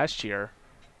players last year,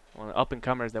 one of the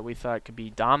up-and-comers that we thought could be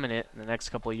dominant in the next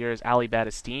couple of years, Ali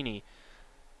Battistini,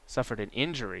 suffered an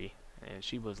injury, and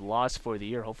she was lost for the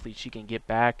year. Hopefully she can get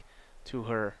back to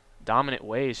her dominant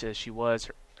ways as she was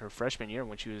her freshman year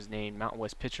when she was named Mountain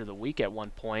West Pitcher of the Week at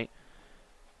one point.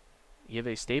 You have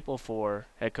a staple for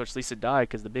head coach Lisa Dodd,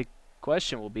 because the big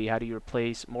question will be, how do you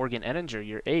replace Morgan Ettinger,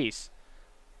 your ace,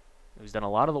 who's done a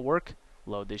lot of the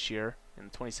workload this year in the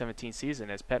 2017 season,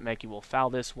 as Petmec will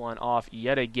foul this one off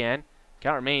yet again.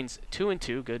 Count remains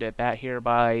 2-2. Good at bat here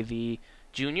by the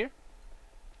junior.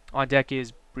 On deck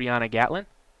is Brianna Gatlin.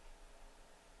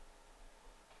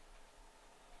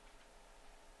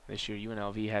 This year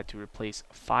UNLV had to replace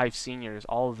 5 seniors,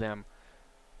 all of them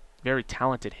very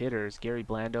talented hitters. Gary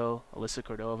Blando, Alyssa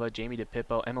Cordova, Jamie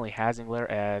DePippo, Emily Hasingler,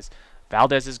 as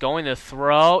Valdez is going to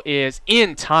throw, is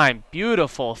in time.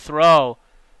 Beautiful throw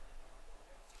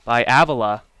by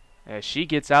Avila as she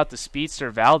gets out the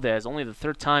speedster Valdez. Only the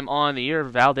 3rd time on the year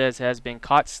Valdez has been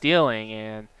caught stealing,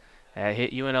 and that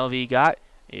hit UNLV got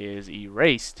is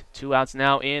erased. 2 outs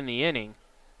now in the inning.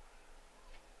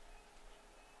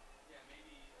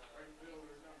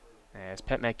 As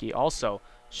Petmec also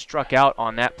struck out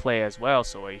on that play as well,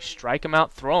 so a strike him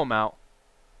out, throw him out.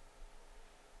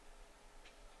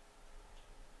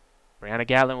 Brianna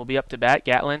Gatlin will be up to bat.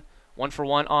 Gatlin 1 for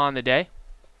 1 on the day,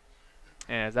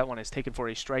 as that one is taken for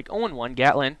a strike. 0-1.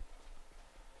 Gatlin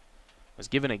was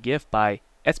given a gift by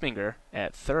Etzminger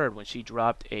at third when she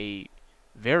dropped a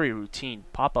very routine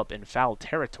pop-up in foul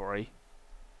territory.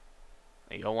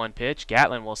 The 0-1 pitch.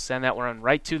 Gatlin will send that one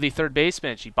right to the third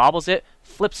baseman. She bobbles it,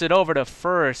 flips it over to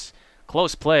first.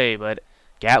 Close play, but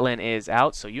Gatlin is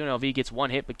out, so UNLV gets 1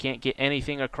 hit but can't get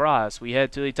anything across. We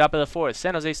head to the top of the 4th.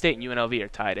 San Jose State and UNLV are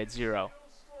tied at 0.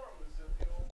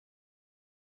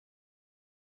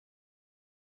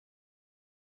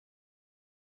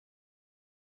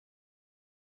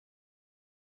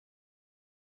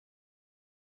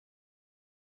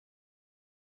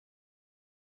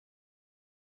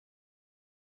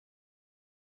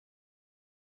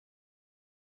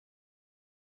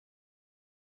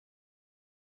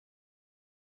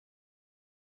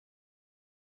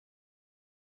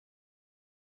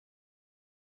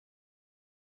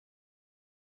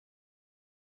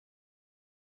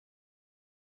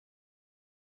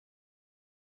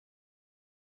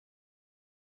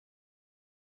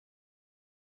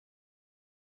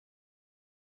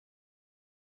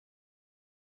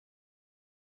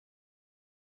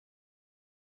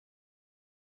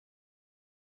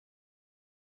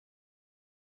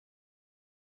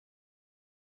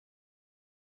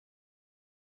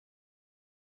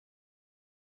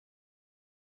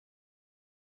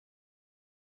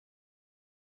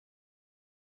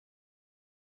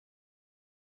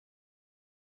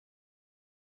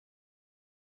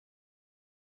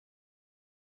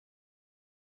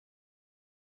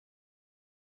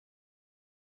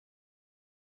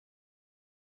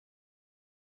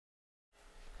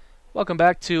 Welcome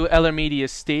back to Eller Media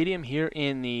Stadium here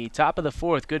in the top of the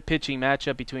fourth. Good pitching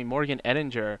matchup between Morgan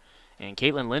Ettinger and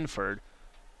Caitlin Linford.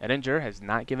 Ettinger has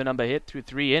not given up a hit through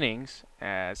 3 innings,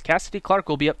 as Cassidy Clark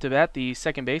will be up to bat. The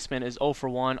second baseman is 0 for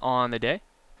 1 on the day.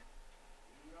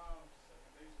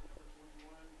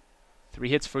 3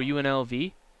 hits for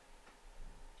UNLV,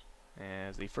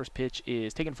 as the first pitch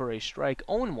is taken for a strike.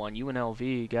 0-1.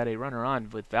 UNLV got a runner on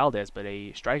with Valdez, but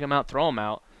a strike him out, throw him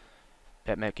out.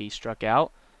 Petmecke struck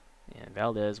out, and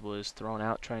Valdez was thrown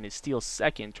out trying to steal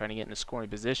second, trying to get in a scoring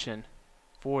position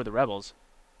for the Rebels.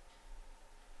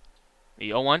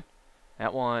 The 0-1.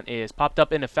 That one is popped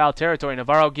up into foul territory.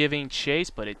 Navarro giving chase,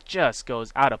 but it just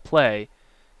goes out of play.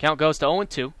 Count goes to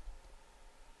 0-2.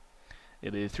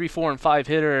 It'll be the 3, 4, and 5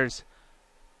 hitters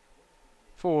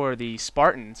for the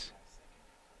Spartans.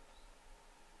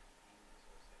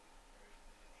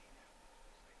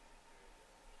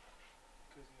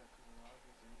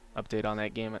 Update on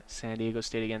that game at San Diego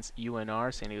State against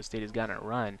UNR. San Diego State has gotten a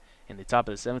run, and the top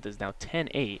of the 7th is now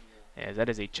 10-8. As that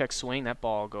is a check swing. That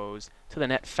ball goes to the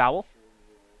net, foul.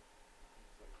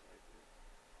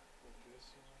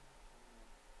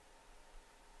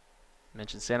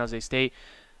 Mentioned San Jose State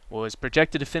was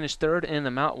projected to finish 3rd in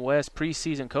the Mountain West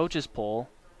preseason coaches poll.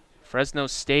 Fresno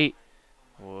State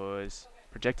was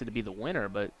projected to be the winner,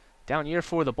 but down year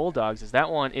for the Bulldogs, as that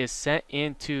one is sent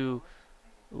into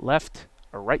left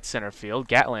or right center field.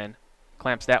 Gatlin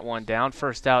clamps that one down.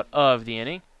 First out of the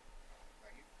inning.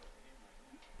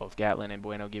 Both Gatlin and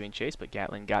Bueno giving chase, but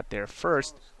Gatlin got there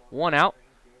first. 1 out.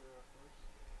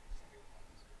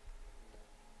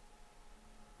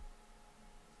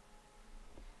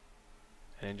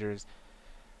 Ettinger's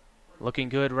looking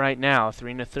good right now.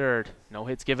 3 1/3. No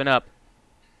hits given up.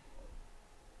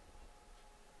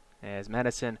 As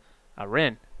Madison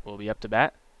Arin will be up to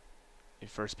bat. The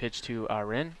first pitch to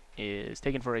Arin is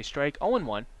taken for a strike.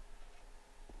 0-1.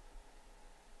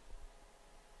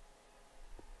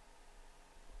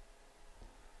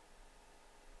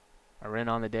 Arin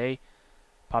on the day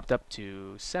popped up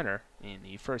to center in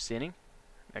the first inning.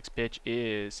 Next pitch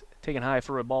is taken high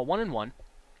for a ball. 1-1.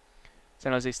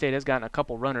 San Jose State has gotten a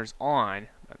couple runners on,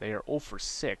 but they are 0 for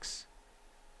 6.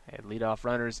 They had leadoff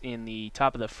runners in the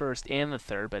top of the first and the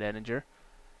third, but Ettinger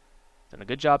done a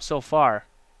good job so far.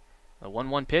 The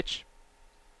 1-1 pitch.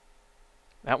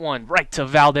 That one right to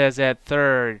Valdez at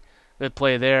third. Good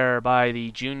play there by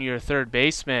the junior third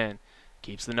baseman.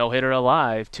 Keeps the no-hitter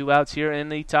alive. 2 outs here in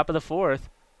the top of the fourth.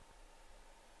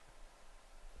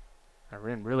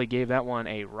 Arin really gave that one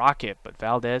a rocket, but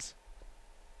Valdez,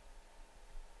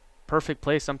 perfect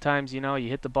play. Sometimes, you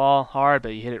hit the ball hard, but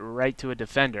you hit it right to a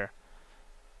defender.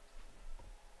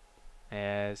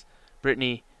 As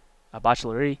Brittany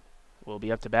Bachellery will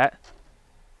be up to bat.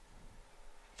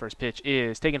 First pitch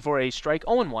is taken for a strike.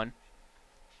 0-1.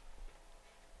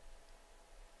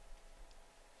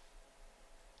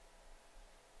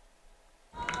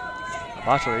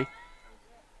 Bachellery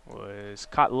was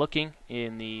caught looking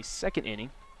in the second inning.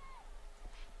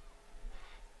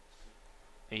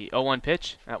 The 0-1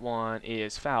 pitch. That one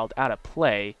is fouled out of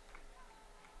play.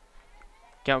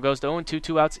 Count goes to 0-2,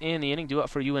 2 outs in the inning. Due up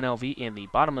for UNLV in the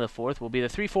bottom of the fourth will be the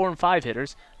 3, 4, and 5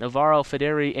 hitters, Navarro,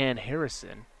 Federi, and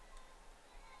Harrison.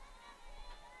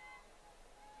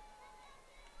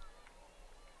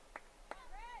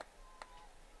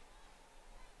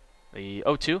 The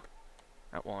 0-2.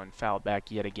 That one fouled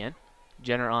back yet again.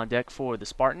 Jenner on deck for the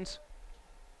Spartans.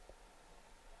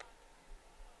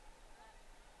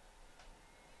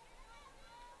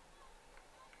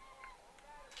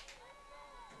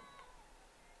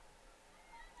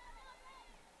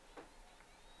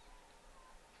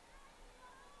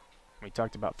 We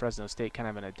talked about Fresno State kind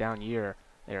of in a down year.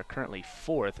 They are currently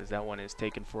 4th, as that one is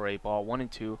taken for a ball.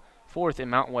 1-2. 4th in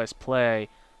Mountain West play.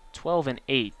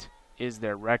 12-8 is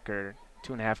their record.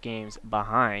 2.5 games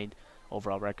behind.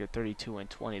 Overall record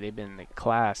 32-20. They've been the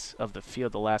class of the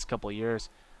field the last couple of years.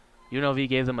 UNLV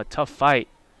gave them a tough fight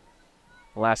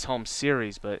last home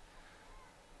series, but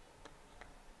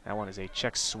that one is a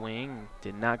check swing.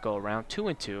 Did not go around.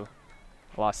 2-2.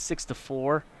 Lost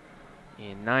 6-4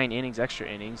 in 9 innings, extra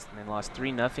innings, and then lost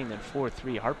 3-0, then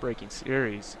 4-3. Heartbreaking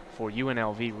series for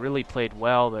UNLV. Really played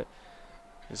well, but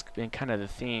it's been kind of the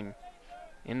theme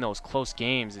in those close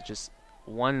games. It just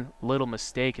one little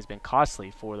mistake has been costly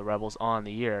for the Rebels on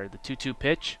the year. The 2-2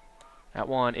 pitch. That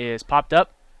one is popped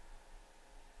up.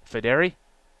 Federi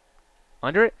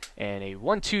under it, and a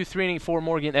 1-2-3 inning for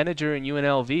Morgan Ettinger and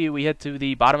UNLV. We head to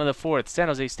the bottom of the fourth. San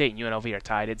Jose State and UNLV are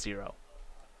tied at 0.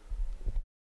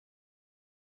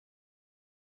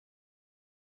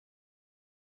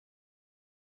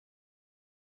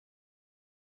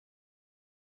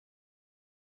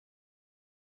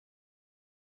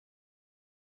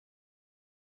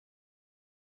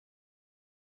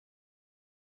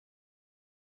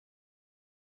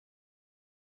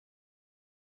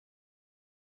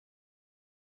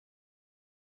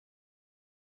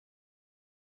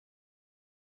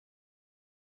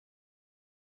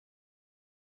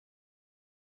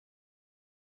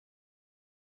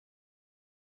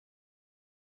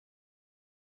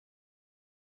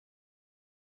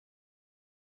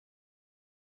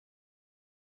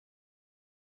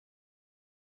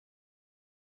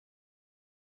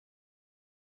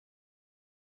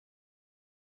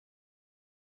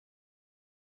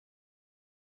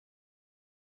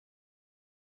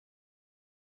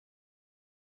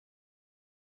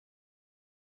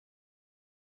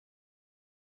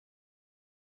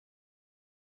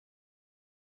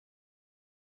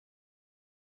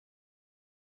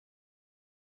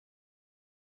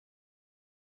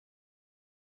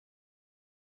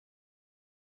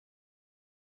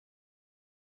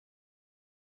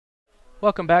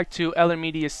 Welcome back to Eller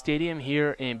Media Stadium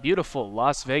here in beautiful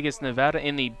Las Vegas, Nevada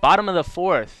in the bottom of the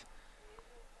fourth.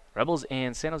 Rebels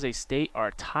and San Jose State are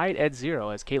tied at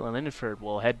 0 as Caitlin Lindenford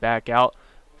will head back out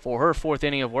for her fourth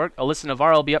inning of work. Alyssa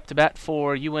Navarro will be up to bat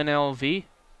for UNLV.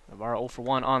 Navarro 0 for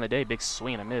 1 on the day. Big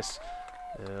swing and a miss.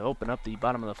 Open up the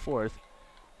bottom of the fourth.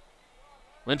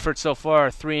 Lindenford so far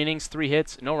 3 innings, 3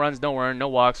 hits, no runs, no earned, no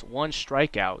walks, 1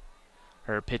 strikeout.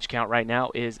 Her pitch count right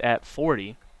now is at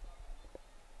 40.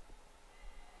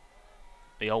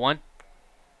 The 0-1.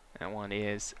 That one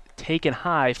is taken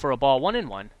high for a ball,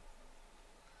 1-1.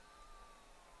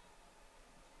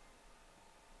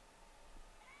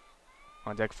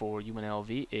 On deck for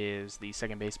UNLV is the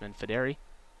second baseman Federi.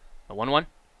 The 1-1.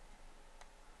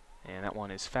 And that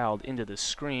one is fouled into the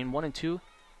screen, 1-2.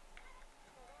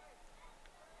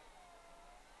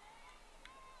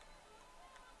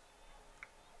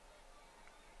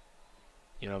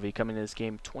 UNLV coming into this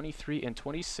game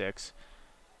 23-26.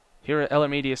 Here at Eller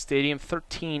Media Stadium,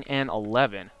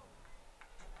 13-11.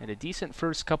 And a decent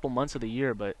first couple months of the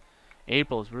year, but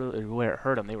April is really where it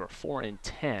hurt them. They were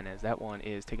 4-10, as that one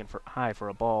is taken for high for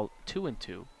a ball,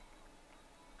 2-2.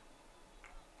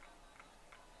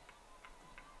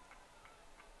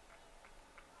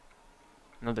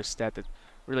 Another stat that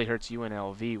really hurts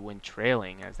UNLV when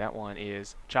trailing, as that one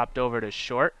is chopped over to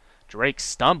short. Drake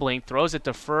stumbling, throws it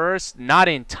to first, not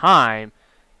in time.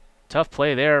 Tough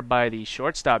play there by the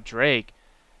shortstop, Drake.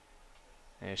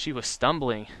 And she was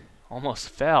stumbling, almost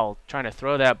fell, trying to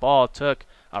throw that ball. Took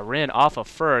a run off of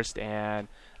first, and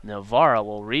Navarro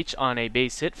will reach on a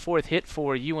base hit. 4th hit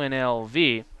for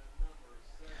UNLV.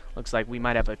 Looks like we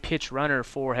might have a pitch runner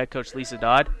for head coach Lisa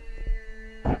Dodd.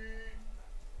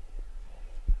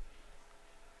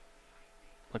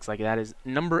 Looks like that is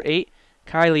number 8.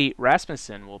 Kylie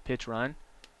Rasmussen will pitch run.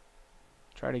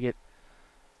 Try to get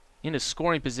into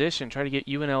scoring position, try to get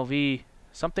UNLV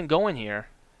something going here.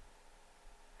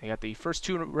 They got the first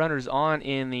 2 runners on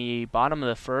in the bottom of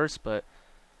the first, but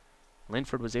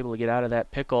Lindenford was able to get out of that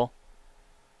pickle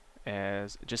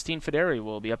as Justine Federi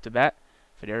will be up to bat.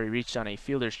 Federi reached on a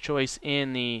fielder's choice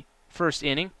in the first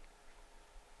inning.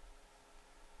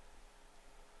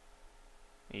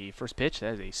 The first pitch,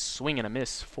 that is a swing and a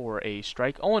miss for a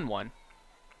strike, 0-1.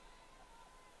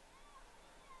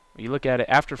 When you look at it,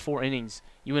 after 4 innings,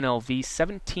 UNLV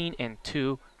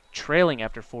 17-2, trailing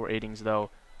after 4 innings though,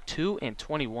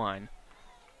 2-21.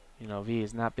 UNLV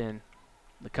has not been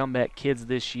the comeback kids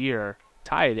this year.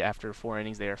 Tied after 4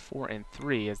 innings, they are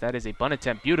 4-3, as that is a bunt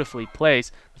attempt beautifully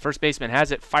placed. The first baseman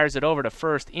has it, fires it over to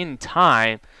first in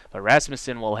time, but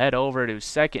Rasmussen will head over to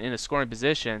second into scoring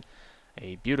position.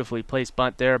 A beautifully placed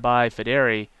bunt there by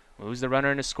Federi. Moves the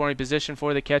runner into scoring position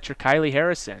for the catcher, Kylie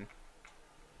Harrison.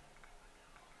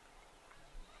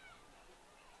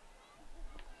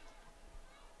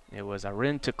 It was a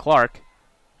run to Clark.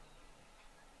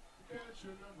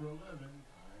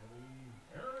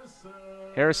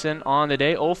 Harrison on the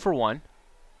day, 0 for 1.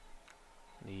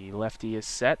 The lefty is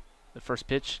set. The first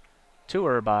pitch to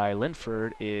her by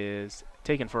Lindenford is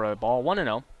taken for a ball,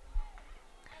 1-0.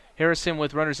 Harrison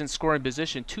with runners in scoring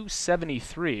position,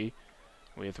 273.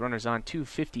 With runners on,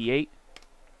 258.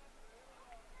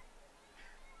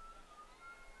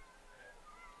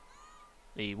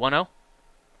 The 1-0.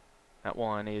 That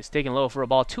one is taken low for a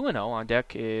ball, 2-0. On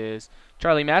deck is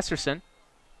Charlie Masterson.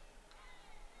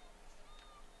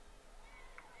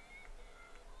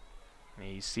 And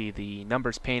you see the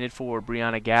numbers painted for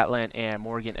Brianna Gatlin and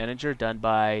Morgan Enninger, done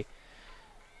by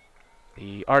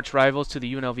the arch rivals to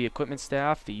the UNLV equipment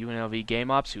staff, the UNLV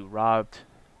Game Ops, who robbed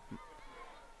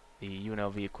the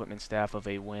UNLV equipment staff of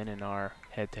a win in our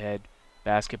head-to-head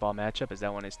basketball matchup, as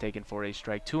that one is taken for a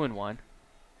strike, 2-1.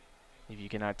 If you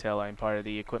cannot tell, I'm part of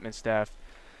the equipment staff.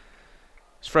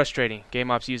 It's frustrating. Game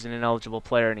Ops used an ineligible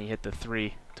player, and he hit the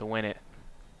 3 to win it.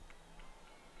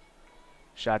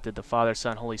 Shot did the Father,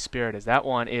 Son, Holy Spirit, as that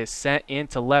one is sent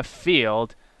into left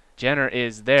field. Jenner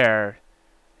is there.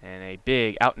 And a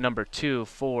big out number 2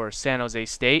 for San Jose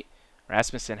State.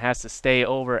 Rasmussen has to stay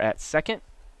over at second.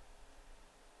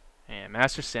 And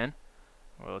Masterson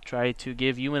will try to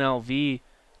give UNLV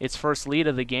its first lead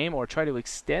of the game, or try to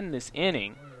extend this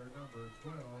inning.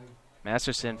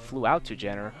 Masterson flew out to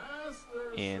Jenner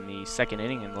in the second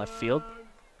inning in left field.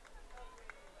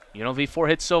 UNLV 4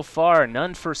 hits so far,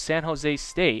 none for San Jose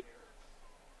State.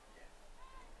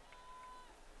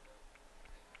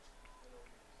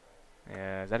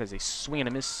 That is a swing and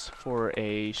a miss for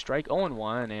a strike,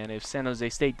 0-1. And if San Jose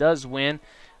State does win,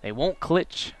 they won't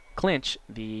clinch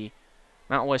the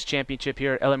Mountain West Championship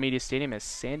here at Eller Media Stadium, as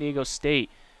San Diego State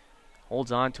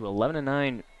holds on to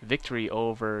 11-9 victory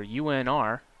over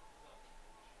UNR.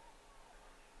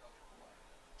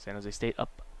 San Jose State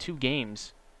up 2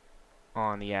 games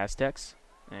on the Aztecs,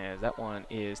 as that one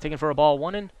is taken for a ball,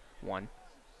 1-1.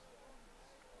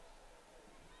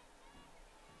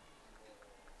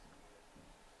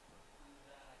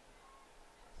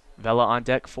 Vela on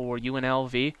deck for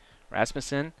UNLV.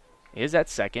 Rasmussen is at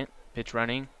second. Pitch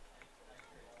running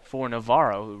for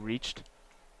Navarro, who reached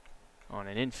on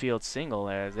an infield single,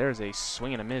 as there's a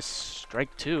swing and a miss,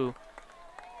 strike 2.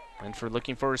 Linford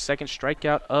looking for his second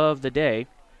strikeout of the day.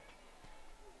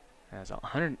 Has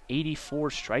 184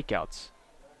 strikeouts.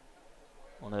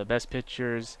 One of the best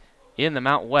pitchers in the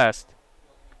Mountain West.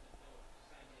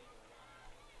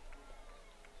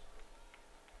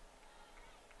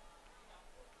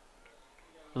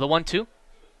 The 1-2.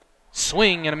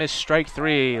 Swing and a miss, strike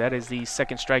 3. That is the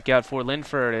second strikeout for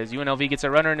Linford as UNLV gets a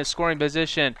runner in a scoring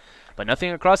position. But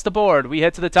nothing across the board. We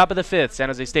head to the top of the 5th. San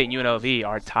Jose State and UNLV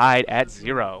are tied at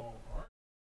 0.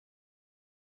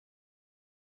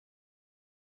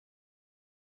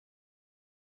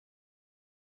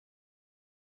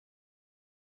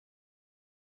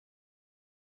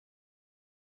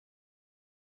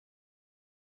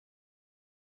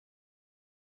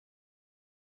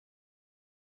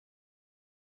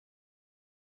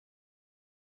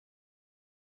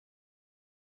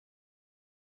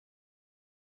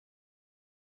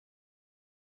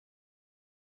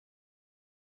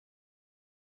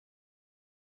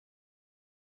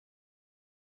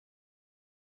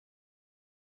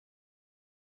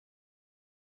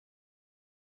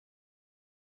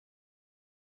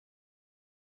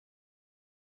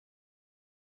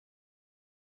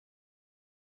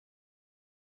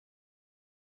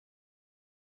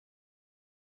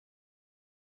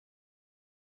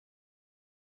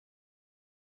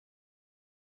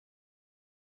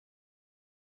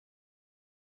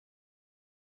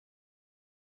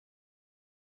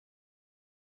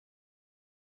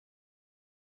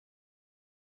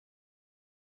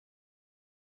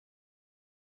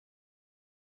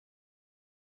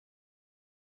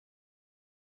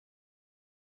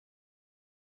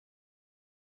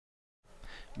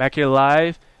 Back here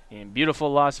live in beautiful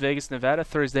Las Vegas, Nevada,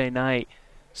 Thursday night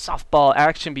softball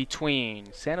action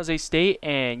between San Jose State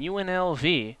and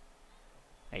UNLV.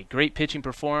 A great pitching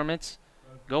performance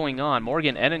going on.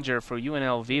 Morgan Ettinger for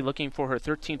UNLV looking for her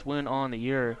 13th win on the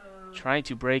year, trying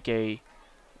to break a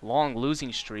long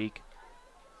losing streak.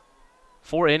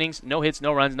 4 innings, no hits,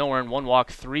 no runs, no earned, 1 walk,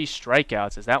 3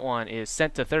 strikeouts, as that one is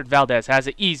sent to third. Valdez has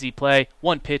an easy play.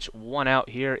 1 pitch, 1 out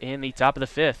here in the top of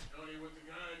the 5th.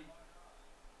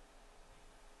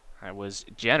 That was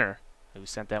Jenner who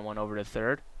sent that one over to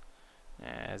third,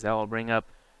 as that will bring up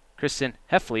Kristen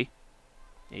Heffley.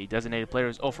 A designated player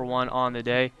who's 0 for 1 on the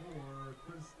day.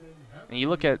 And you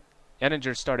look at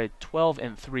Ettinger started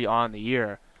 12-3 on the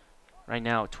year. Right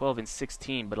now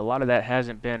 12-16, but a lot of that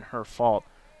hasn't been her fault.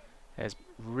 Has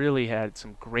really had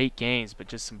some great games, but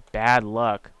just some bad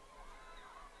luck.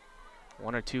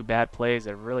 1 or 2 bad plays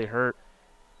that really hurt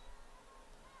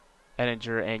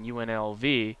Ettinger and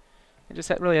UNLV. And just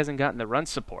really hasn't gotten the run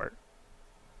support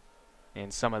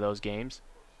in some of those games.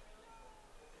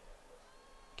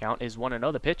 Count is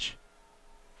 1-0. The pitch.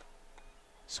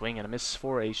 Swing and a miss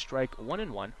for a strike.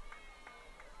 1-1.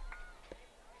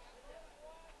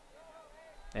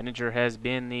 Ettinger has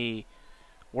been the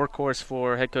workhorse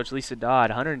for head coach Lisa Dodd.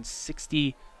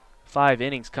 165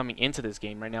 innings coming into this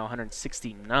game. Right now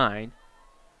 169.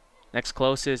 Next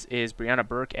closest is Brianna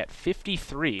Burke at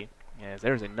 53. As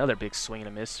there's another big swing and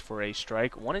a miss for a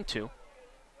strike. 1-2.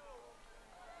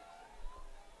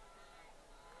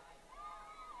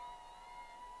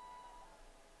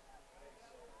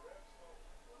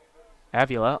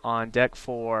 Avila on deck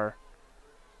for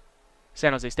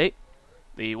San Jose State.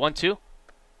 The 1-2.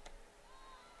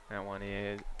 That one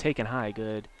is taken high.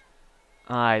 Good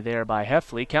eye there by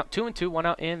Heffley. Count 2-2. 1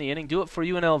 out in the inning. Do it for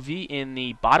UNLV in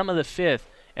the bottom of the 5th.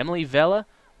 Emily Vela,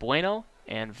 Bueno,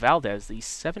 and Valdez, the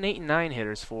 7, 8, and 9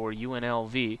 hitters for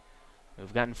UNLV.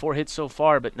 We've gotten 4 hits so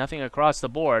far, but nothing across the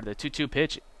board. The 2-2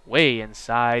 pitch way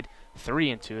inside.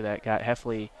 3-2. That got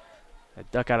Heffley a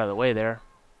duck out of the way there.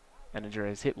 Ettinger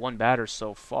has hit 1 batter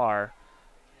so far.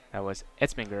 That was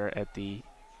Etzminger at the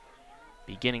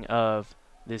beginning of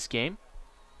this game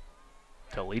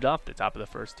to lead off the top of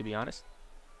the 1st, to be honest.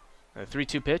 The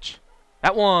 3-2 pitch.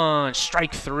 That one,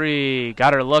 strike 3.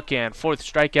 Got her looking. 4th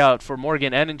strikeout for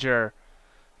Morgan Ettinger.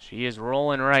 She is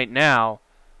rolling right now.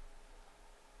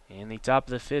 In the top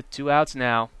of the 5th, 2 outs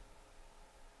now.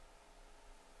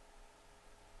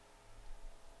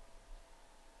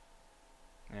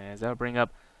 As that will bring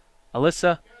up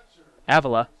Alyssa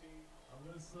Avila.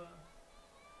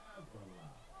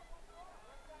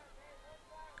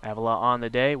 Avila on the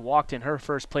day, walked in her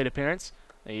first plate appearance.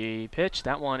 The pitch,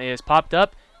 that one is popped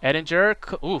up. Edinger,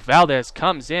 ooh, Valdez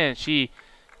comes in. She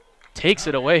takes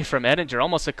it away from Edinger.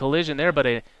 Almost a collision there, but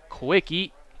a quick,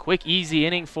 easy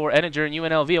inning for Edinger and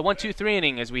UNLV. A 1-2-3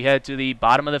 inning as we head to the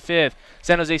bottom of the fifth.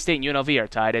 San Jose State and UNLV are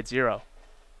tied at 0.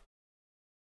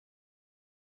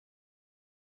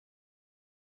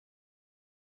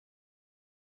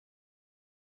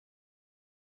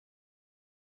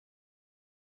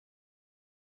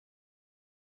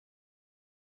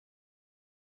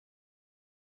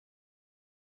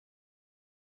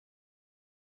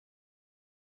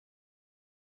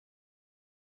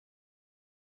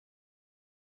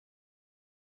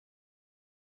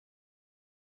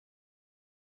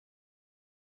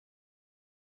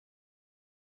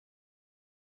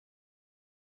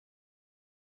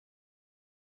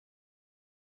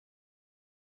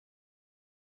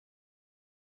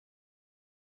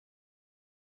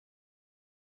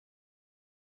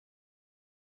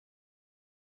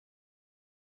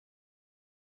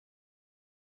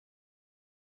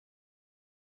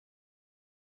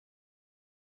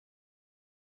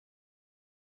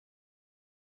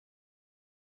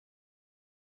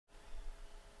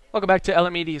 Welcome back to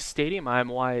Alameda Stadium. I'm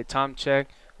Wyatt Tomczyk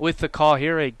with the call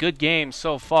here. A good game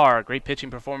so far. Great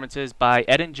pitching performances by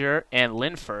Edinger and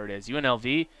Linford as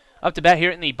UNLV up to bat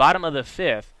here in the bottom of the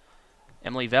fifth.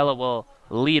 Emily Vela will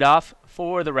lead off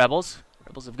for the Rebels.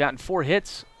 Rebels have gotten 4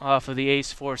 hits off of the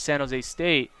ace for San Jose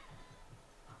State.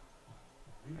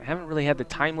 They haven't really had the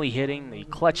timely hitting, the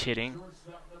clutch hitting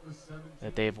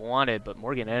that they've wanted, but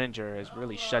Morgan Edinger has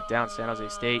really shut down San Jose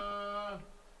State.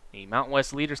 The Mountain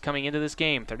West leaders coming into this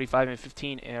game,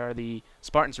 35-15 are the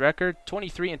Spartans' record,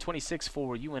 23-26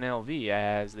 for UNLV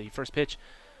as the first pitch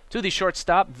to the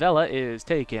shortstop. Vela is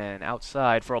taken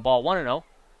outside for a ball, 1-0.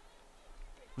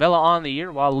 Vela on the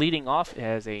year while leading off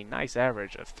has a nice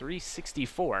average of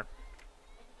 .364.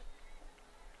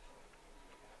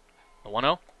 The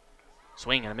 1-0.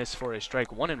 Swing and a miss for a strike,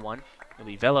 1-1. It'll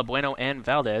be Vela, Bueno, and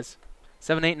Valdez.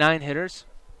 7, 8, 9 hitters.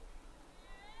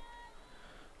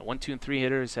 The 1, 2, and 3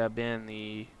 hitters have been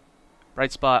the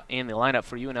bright spot in the lineup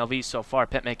for UNLV so far.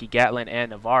 Petmeki, Gatlin, and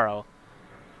Navarro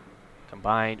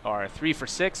combined are 3 for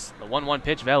 6. The 1-1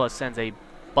 pitch, Vela sends a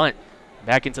bunt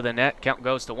back into the net. Count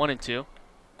goes to 1-2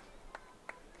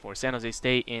 for San Jose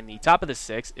State in the top of the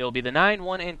 6th. It'll be the 9,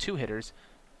 1, and 2 hitters,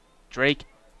 Drake,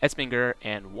 Etzminger,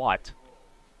 and Watt.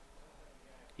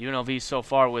 UNLV so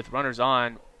far with runners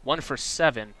on, 1 for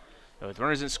 7. With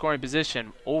runners in scoring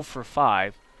position, 0 for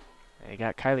 5. They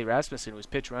got Kylie Rasmussen, who was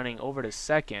pitch running over to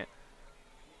second,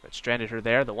 but stranded her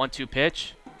there. The 1-2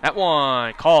 pitch. That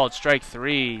one called strike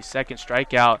 3. Second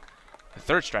strikeout. The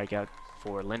third strikeout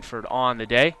for Linford on the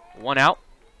day. 1 out.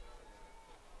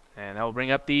 And that will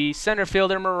bring up the center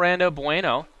fielder, Miranda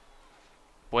Bueno.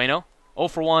 Bueno, 0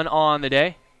 for 1 on the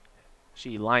day.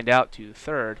 She lined out to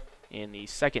third in the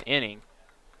second inning.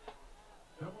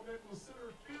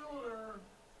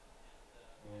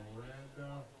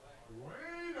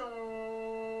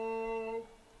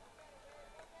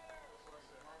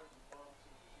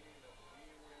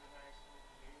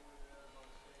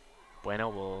 Bueno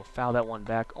will foul that one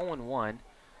back, 0-1.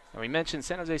 And we mentioned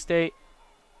San Jose State,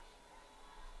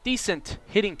 decent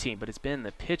hitting team, but it's been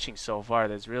the pitching so far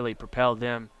that's really propelled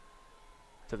them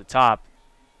to the top.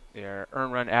 Their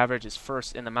earned run average is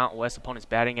first in the Mountain West. Opponent's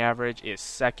batting average is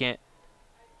second.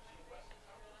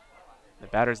 The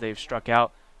batters they've struck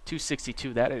out,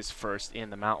 262. That is first in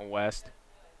the Mountain West.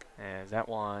 As that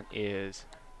one is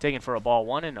taken for a ball,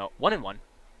 1-1.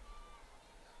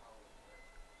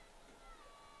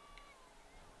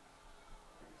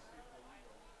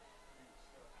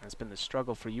 That's been the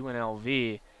struggle for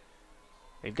UNLV.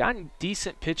 They've gotten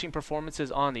decent pitching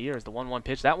performances on the year as the 1-1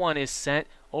 pitch. That one is sent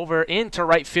over into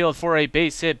right field for a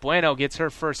base hit. Bueno gets her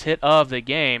first hit of the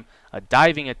game. A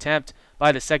diving attempt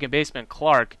by the second baseman,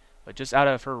 Clark, but just out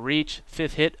of her reach.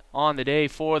 5th hit on the day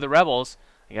for the Rebels.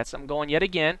 They got something going yet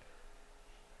again.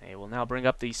 They will now bring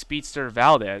up the speedster,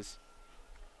 Valdez.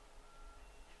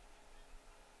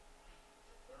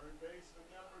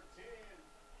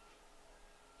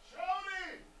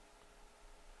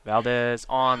 Valdez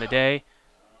on the day,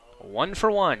 1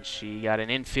 for 1. She got an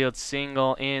infield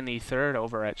single in the third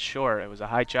over at short. It was a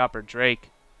high chopper, Drake.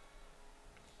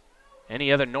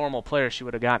 Any other normal player she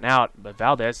would have gotten out, but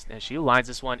Valdez, and she lines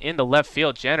this one into left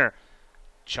field. Jenner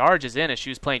charges in as she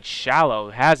was playing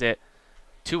shallow, has it.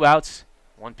 2 outs,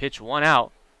 1 pitch, 1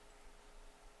 out.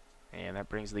 And that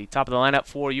brings the top of the lineup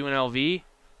for UNLV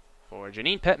for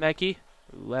Janine Petmeki,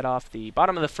 who led off the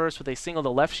bottom of the first with a single to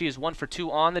left. She is 1 for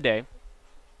 2 on the day.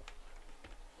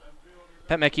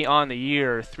 Petmecki on the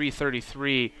year,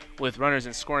 333 with runners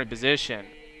in scoring position.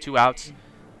 2 outs,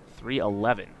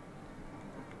 311.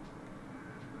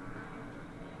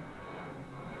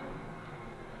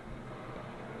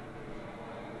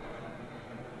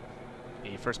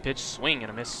 The first pitch, swing and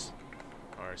a miss,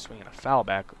 or swing and a foul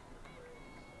back.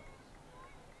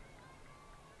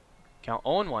 Count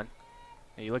 0-1.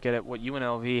 And you look at it, what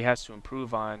UNLV has to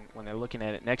improve on when they're looking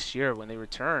at it next year when they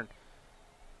return.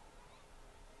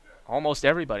 Almost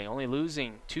everybody, only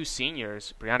losing 2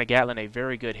 seniors. Brianna Gatlin, a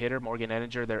very good hitter. Morgan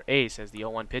Ettinger, their ace, as the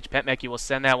 0-1 pitch. Petmecki will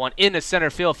send that one into center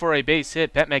field for a base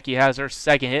hit. Petmecki has her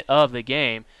second hit of the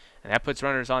game, and that puts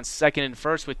runners on second and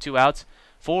first with 2 outs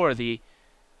for the,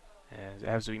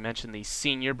 as we mentioned, the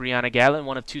senior Brianna Gatlin,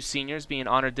 one of 2 seniors being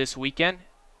honored this weekend.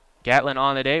 Gatlin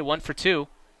on the day, 1 for 2.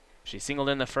 She singled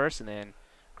in the first and then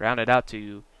grounded out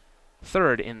to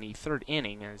third in the 3rd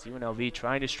inning as UNLV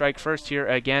trying to strike first here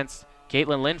against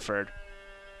Caitlin Linford.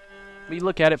 We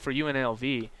look at it for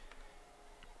UNLV.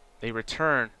 They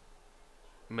return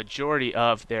majority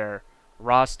of their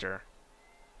roster.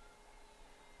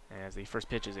 As the first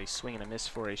pitch is a swing and a miss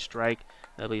for a strike.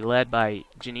 They'll be led by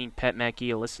Janine Petmecki.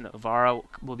 Alyssa Navarro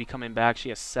will be coming back. She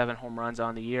has 7 home runs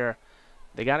on the year.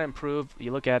 They got to improve.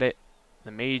 You look at it,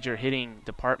 the major hitting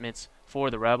departments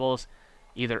for the Rebels,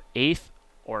 either 8th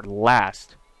or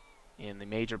last in the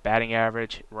major batting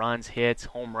average, runs, hits,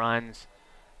 home runs,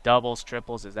 doubles,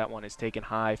 triples, as that one is taken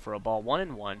high for a ball,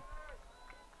 1-1.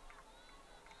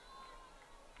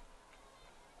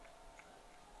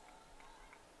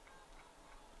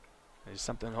 There's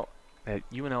something that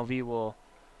UNLV will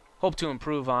hope to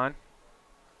improve on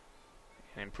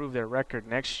and improve their record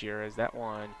next year, as that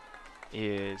one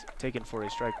is taken for a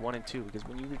strike, 1-2, because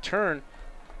when you return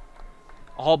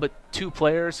all but 2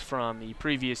 players from the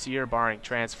previous year, barring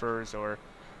transfers or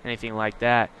anything like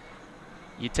that,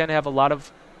 you tend to have a lot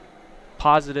of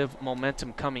positive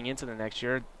momentum coming into the next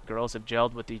year. Girls have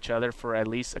gelled with each other for at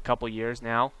least a couple years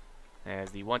now.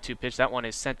 As the 1-2 pitch, that one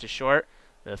is sent to short.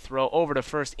 The throw over to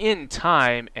first in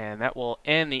time, and that will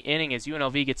end the inning as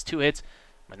UNLV gets 2 hits,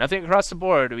 but nothing across the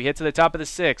board. We hit to the top of the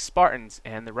 6th. Spartans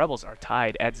and the Rebels are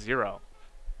tied at 0.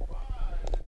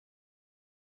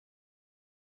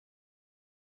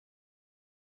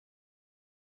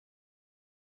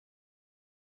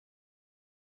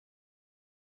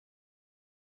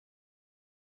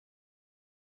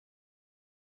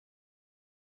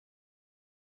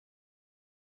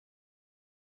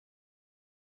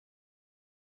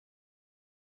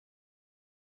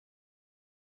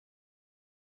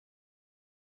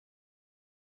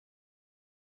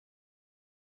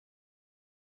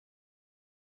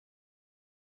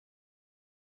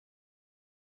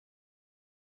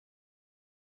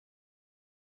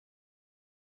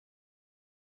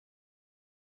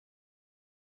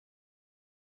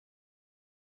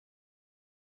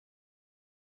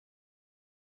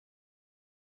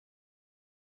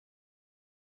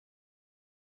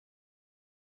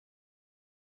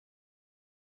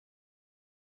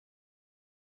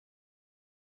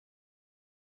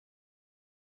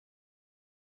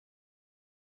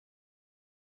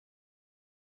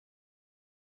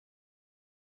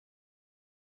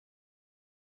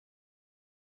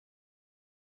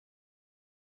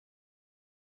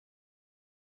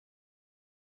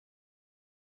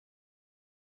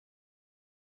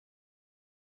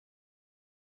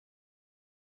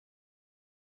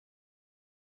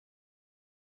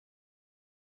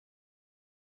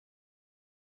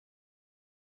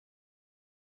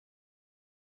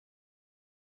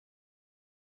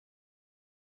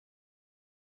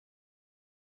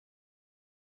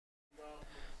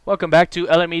 Welcome back to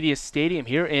LA Media Stadium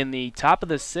here in the top of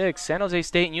the 6th. San Jose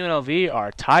State and UNLV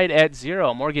are tied at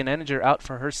 0. Morgan Ettinger out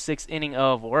for her 6th inning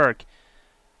of work.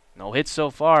 No hits so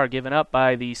far given up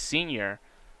by the senior.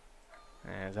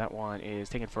 As that one is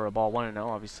taken for a ball, 1-0.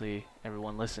 Obviously,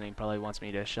 everyone listening probably wants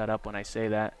me to shut up when I say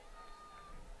that.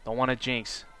 Don't want to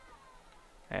jinx.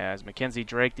 As Mackenzie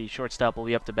Drake, the shortstop, will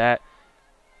be up to bat.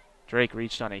 Drake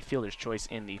reached on a fielder's choice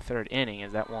in the 3rd inning,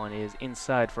 as that one is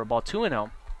inside for a ball,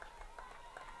 2-0.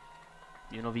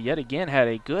 UNLV yet again had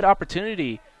a good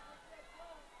opportunity.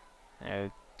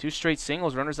 2 straight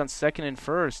singles, runners on second and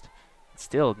first.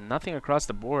 Still nothing across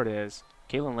the board as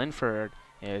Caitlin Linford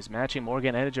is matching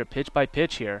Morgan Ettinger pitch by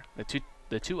pitch here. The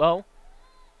 2-0.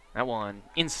 That one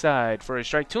inside for a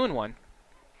strike, 2-1.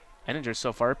 Ettinger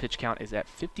so far, pitch count is at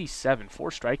 57. 4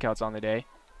 strikeouts on the day.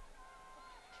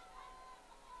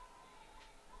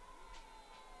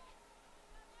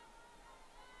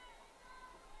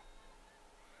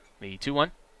 The 2-1.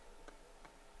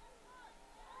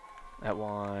 That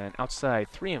one outside,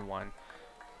 3-1.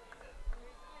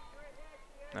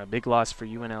 A big loss for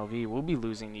UNLV. We'll be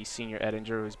losing the senior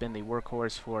Ettinger, who's been the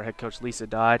workhorse for head coach Lisa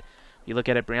Dodd. You look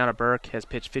at it, Brianna Burke has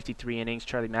pitched 53 innings.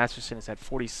 Charlie Masterson has had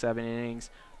 47 innings.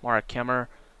 Mara Kemmer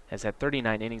has had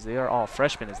 39 innings. They are all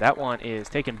freshmen, as that one is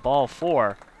taking ball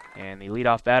 4. And the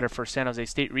leadoff batter for San Jose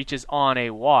State reaches on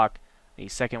a walk. The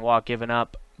second walk given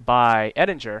up by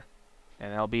Ettinger.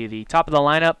 And that'll be the top of the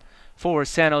lineup for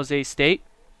San Jose State.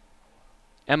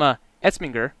 Emma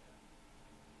Etzminger,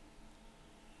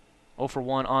 0 for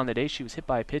 1 on the day. She was hit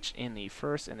by a pitch in the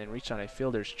first and then reached on a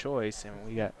fielder's choice. And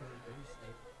we got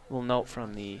a little note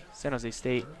from the San Jose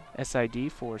State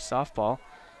SID for softball.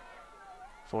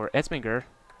 For Etzminger,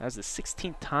 that was the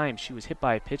 16th time she was hit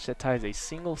by a pitch. That ties a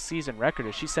single season record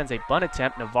as she sends a bunt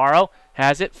attempt. Navarro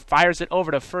has it, fires it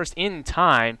over to first in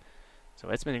time. So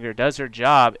Etzminger does her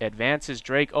job, advances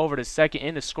Drake over to second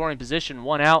into scoring position,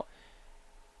 1 out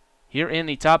here in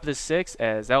the top of the 6th,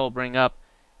 as that will bring up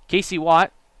Casey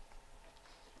Watt,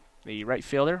 the right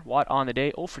fielder. Watt on the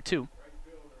day, 0 for 2.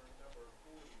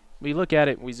 We look at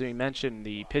it, we mentioned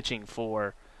the pitching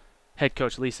for head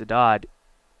coach Lisa Dodd.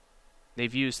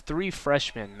 They've used 3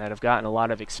 freshmen that have gotten a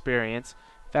lot of experience.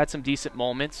 They've had some decent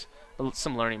moments, but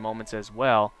some learning moments as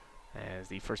well, as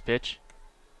the first pitch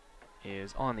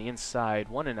is on the inside,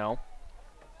 1-0.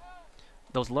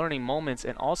 Those learning moments,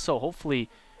 and also hopefully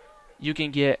you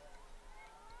can get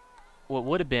what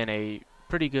would have been a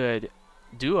pretty good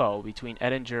duo between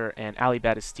Ettinger and Ali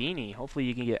Battistini. Hopefully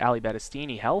you can get Ali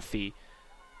Battistini healthy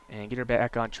and get her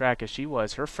back on track as she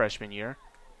was her freshman year.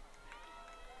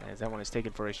 As that one is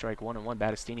taken for a strike, 1-1.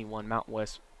 Battistini won Mountain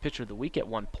West Pitcher of the Week at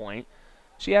one point.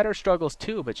 She had her struggles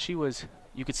too, but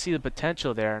you could see the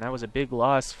potential there, and that was a big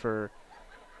loss for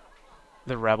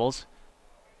the Rebels.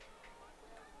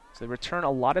 So they return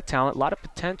a lot of talent, a lot of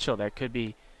potential that could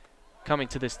be coming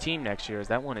to this team next year, as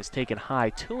that one is taken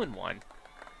high, 2-1.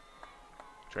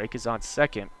 Drake is on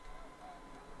second.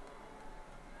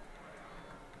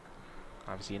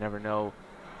 Obviously, you never know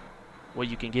what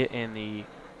you can get in the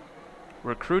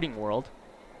recruiting world.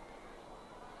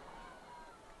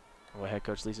 What head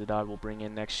coach Lisa Dodd will bring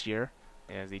in next year,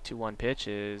 as the 2-1 pitch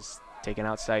is taken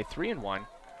outside, 3-1.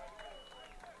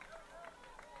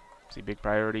 See, big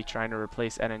priority trying to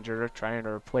replace Ettinger, trying to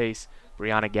replace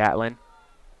Brianna Gatlin.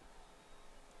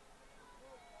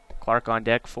 Clark on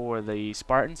deck for the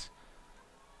Spartans.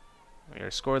 We are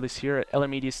scoreless here at Eller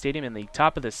Media Stadium in the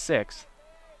top of the 6th.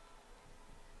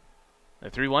 The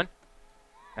 3-1.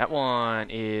 That one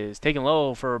is taken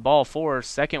low for ball 4.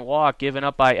 Second walk given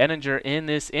up by Ettinger in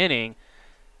this inning,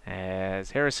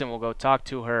 as Harrison will go talk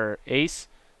to her ace,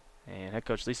 and head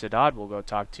coach Lisa Dodd will go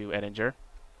talk to Ettinger.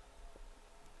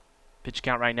 Pitch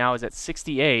count right now is at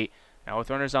 68. Now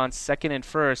with runners on second and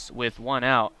first with 1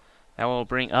 out, that will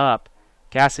bring up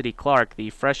Cassidy Clark, the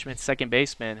freshman second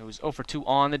baseman, who's 0 for 2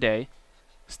 on the day.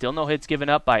 Still no hits given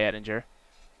up by Ettinger.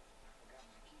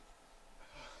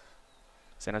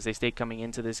 San Jose State coming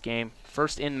into this game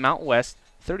first in Mountain West,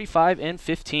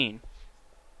 35-15.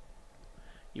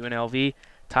 UNLV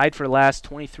tied for last,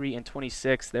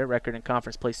 23-26. Their record in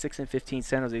conference play, 6-15.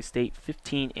 San Jose State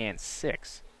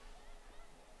 15-6.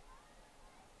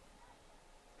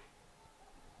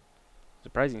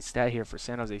 Surprising stat here for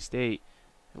San Jose State.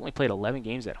 They only played 11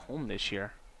 games at home this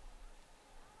year.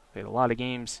 Played a lot of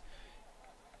games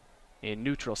in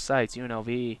neutral sites.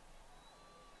 UNLV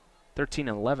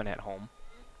 13-11 at home.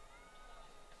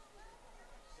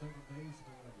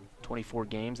 24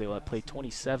 games. They will have played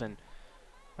 27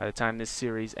 by the time this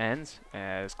series ends,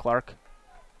 as Clark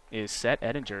is set.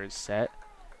 Ettinger is set.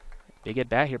 Big at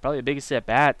bat here. Probably the biggest at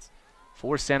bat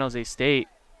for San Jose State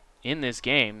in this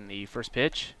game. The first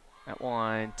pitch, that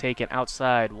one taken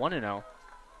outside, 1-0.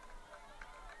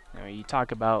 Now, you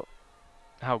talk about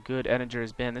how good Ettinger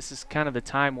has been. This is kind of the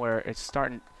time where it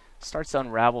starts to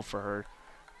unravel for her.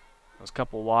 Those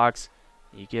couple walks,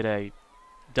 you get a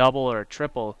double or a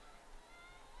triple.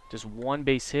 Just one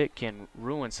base hit can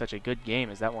ruin such a good game,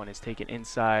 as that one is taken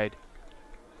inside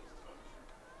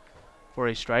for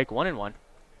a strike, 1-1.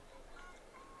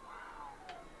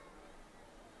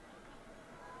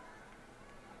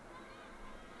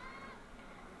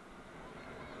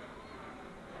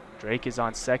 Drake is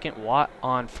on second, Watt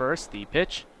on first. The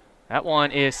pitch, that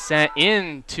one is sent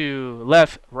into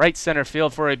right center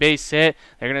field for a base hit.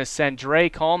 They're going to send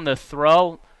Drake home. The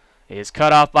throw is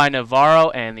cut off by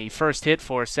Navarro, and the first hit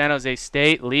for San Jose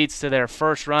State leads to their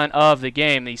first run of the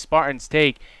game. The Spartans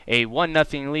take a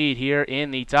 1-0 lead here in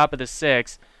the top of the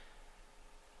 6th.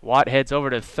 Watt heads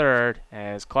over to third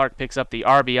as Clark picks up the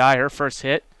RBI, her first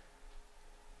hit.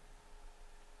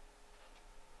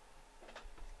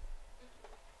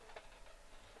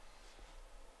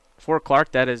 For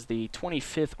Clark, that is the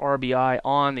 25th RBI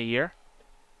on the year.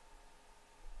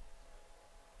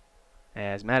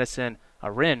 As Madison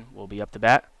Arin will be up to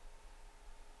bat.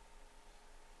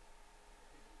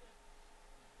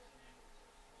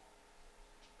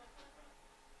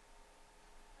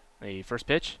 The first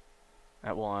pitch.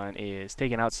 That one is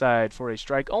taken outside for a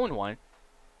strike, 0-1.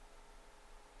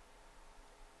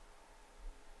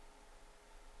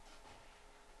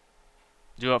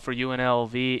 Due up for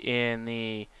UNLV in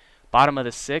the bottom of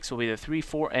the 6th will be the 3,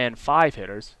 4, and 5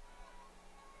 hitters.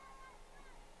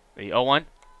 The 0-1.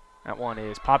 That one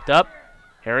is popped up.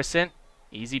 Harrison,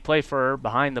 easy play for her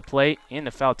behind the plate in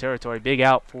the foul territory. Big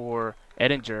out for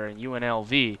Edinger and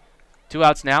UNLV. 2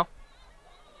 outs now.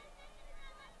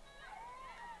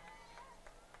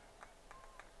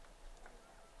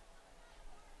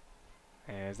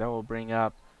 As that will bring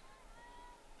up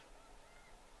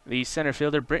the center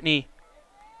fielder, Brittany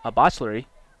Botchlery.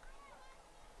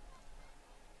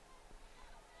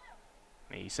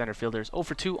 The center fielder is 0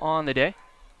 for 2 on the day.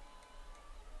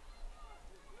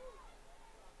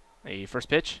 The first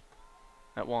pitch.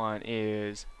 That one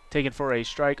is taken for a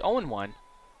strike, 0-1.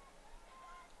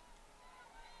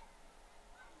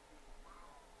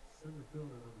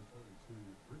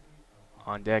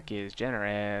 On deck is Jenner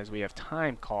as we have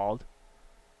time called.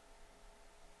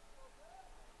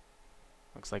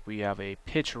 Looks like we have a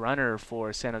pitch runner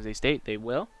for San Jose State. They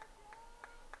will.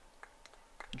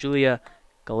 Julia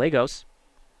Gallegos.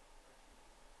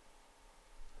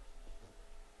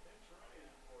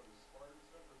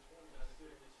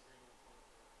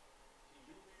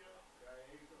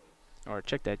 Or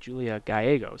check that, Julia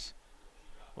Gallegos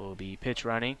will be pitch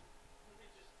running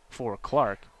for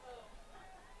Clark.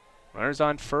 Runners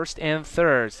on first and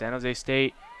third. San Jose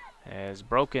State has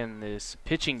broken this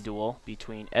pitching duel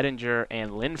between Edinger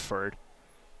and Linford.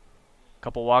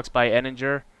 Couple walks by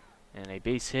Edinger and a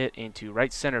base hit into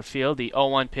right center field. The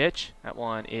 0-1 pitch. That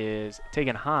one is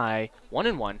taken high,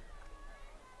 1-1.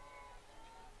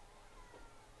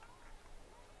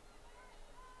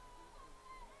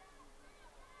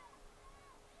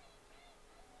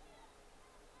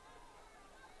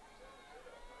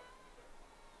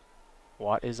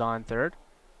 Watt is on third.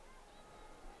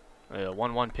 A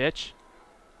 1-1 pitch.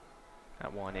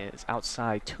 That one is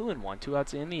outside, 2-1. 2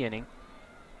 outs in the inning.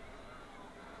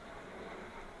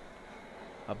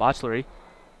 Botchlery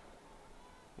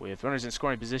with runners in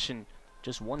scoring position,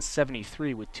 just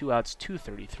 173 with 2 outs,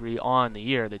 233 on the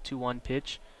year. The 2-1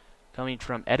 pitch coming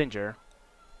from Edinger.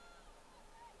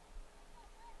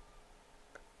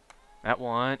 That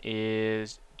one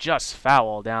is just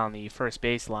foul down the first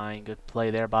baseline. Good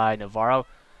play there by Navarro.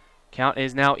 Count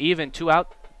is now even, 2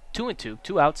 out, 2-2,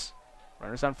 2 outs.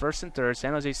 Runners on first and third.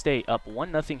 San Jose State up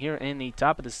 1-0 here in the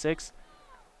top of the 6th.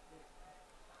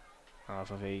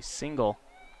 Off of a single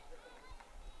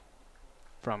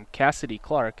from Cassidy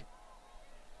Clark.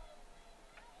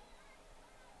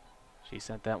 She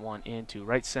sent that one into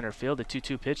right center field. The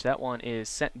 2-2 pitch. That one is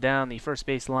sent down the first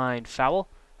baseline, foul.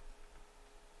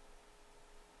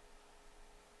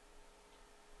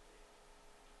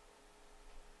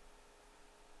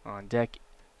 On deck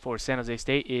for San Jose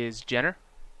State is Jenner.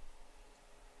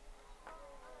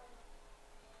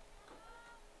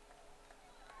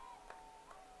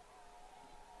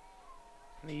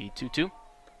 The 2-2.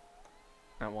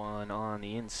 That one on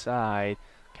the inside.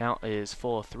 Count is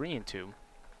full, 3-2.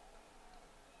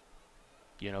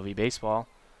 UNLV baseball.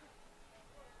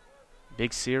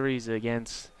 Big series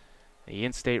against the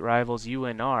in-state rivals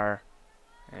UNR.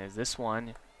 As this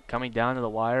one coming down to the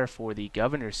wire for the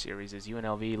Governor Series, as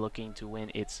UNLV looking to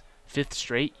win its 5th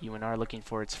straight. UNR looking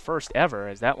for its first ever,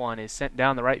 as that one is sent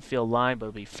down the right field line, but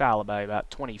will be foul by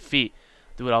about 20 feet.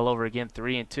 Do it all over again,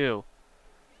 3-2.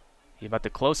 About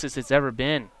the closest it's ever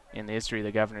been in the history of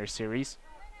the Governor Series.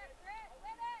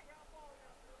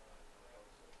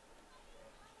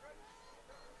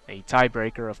 A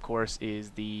tiebreaker, of course,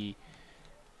 is the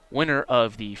winner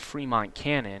of the Fremont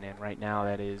Cannon, and right now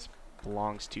that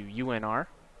belongs to UNR.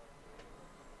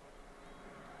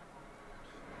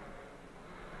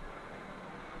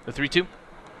 The 3-2.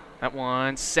 That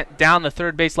one sent down the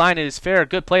third base line. It is fair.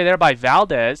 Good play there by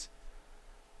Valdez.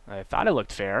 I thought it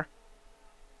looked fair.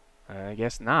 I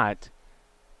guess not.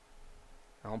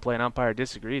 Home plate umpire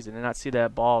disagrees. I did not see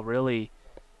that ball really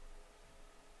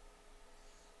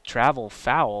travel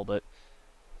foul, but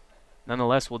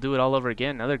nonetheless, we'll do it all over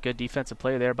again. Another good defensive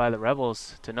play there by the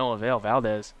Rebels to no avail.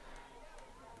 Valdez.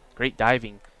 Great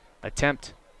diving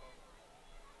attempt.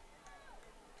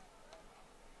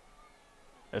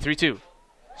 The 3-2.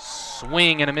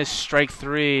 Swing and a miss, strike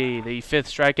 3. The 5th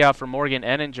strikeout for Morgan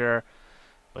Edinger.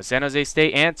 But San Jose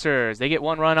State answers. They get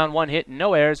 1 run on 1 hit,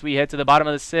 no errors. We head to the bottom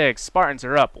of the 6th. Spartans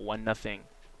are up 1-0.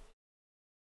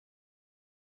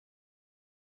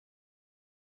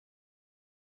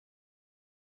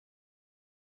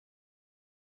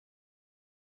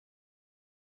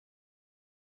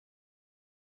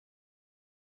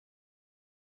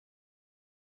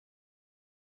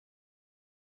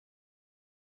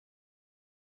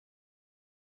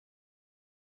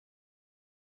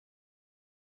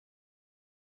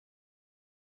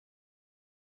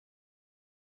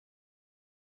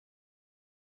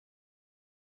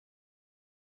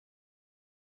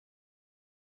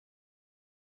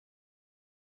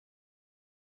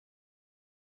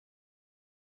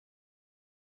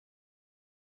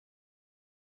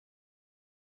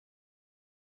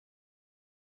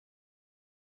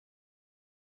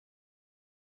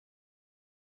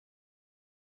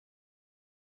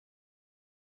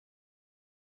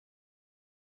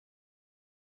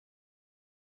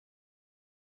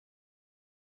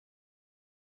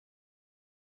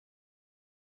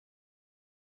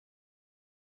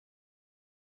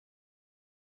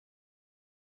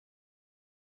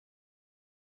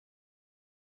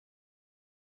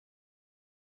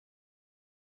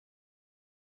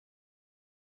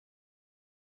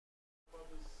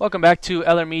 Welcome back to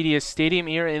Eller Media Stadium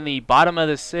here in the bottom of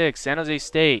the 6th. San Jose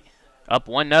State up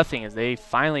 1-0 as they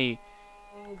finally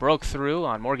broke through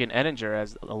on Morgan Ettinger,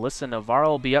 as Alyssa Navarro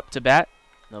will be up to bat.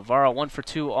 Navarro 1 for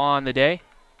 2 on the day,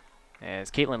 as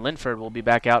Caitlin Linford will be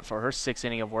back out for her 6th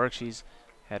inning of work. She's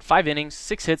had 5 innings,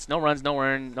 6 hits, no runs, no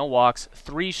earned, no walks,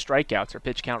 3 strikeouts. Her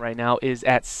pitch count right now is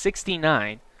at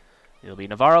 69. It'll be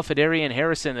Navarro, Federi, and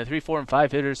Harrison, the 3, 4, and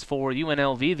 5 hitters for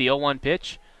UNLV. The 0-1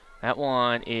 pitch. That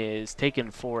one is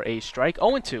taken for a strike.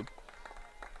 0-2.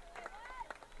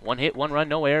 1 hit, 1 run,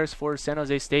 no errors for San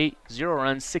Jose State. 0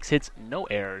 runs, 6 hits, no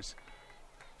errors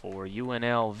for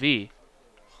UNLV.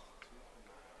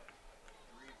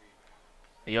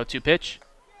 The 0-2 pitch.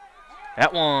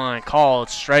 That one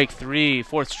called strike 3.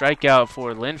 4th strikeout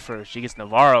for Linford. She gets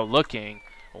Navarro looking.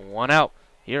 1 out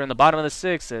here in the bottom of the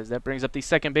 6th, as that brings up the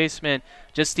second baseman,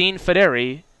 Justine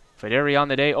Federi. Federi on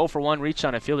the day, 0 for 1, reached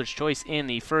on a fielder's choice in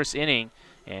the 1st inning,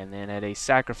 and then had a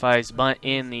sacrifice bunt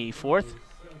in the 4th.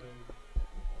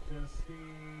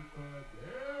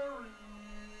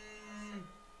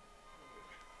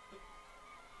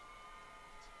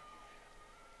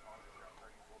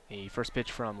 The first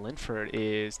pitch from Linford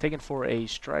is taken for a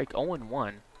strike,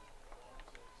 0-1.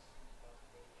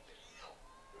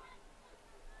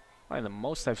 Probably the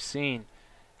most I've seen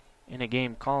in a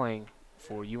game calling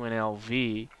for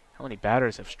UNLV. How many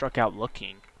batters have struck out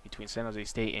looking between San Jose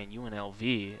State and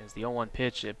UNLV, as the 0-1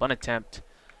 pitch, a bunt attempt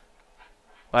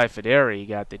by Federi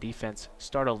got the defense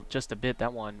startled just a bit.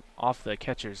 That one off the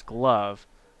catcher's glove.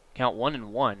 Count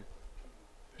 1-1.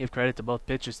 Give credit to both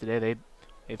pitchers today.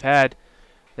 They've had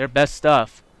their best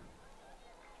stuff.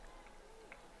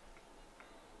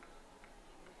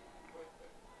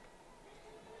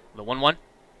 The 1-1.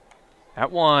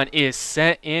 That one is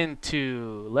sent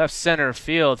into left center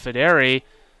field. Federi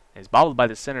is bobbled by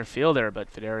the center fielder,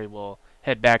 but Federi will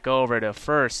head back over to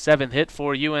first. 7th hit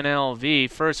for UNLV.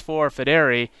 First for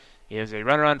Federi. He has a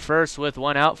runner on first with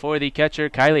 1 out for the catcher,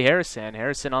 Kylie Harrison.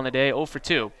 Harrison on the day, 0 for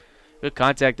 2. Good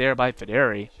contact there by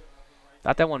Federi.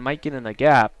 Thought that one might get in the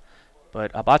gap,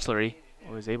 but Bachelary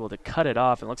was able to cut it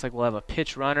off. It looks like we'll have a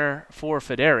pitch runner for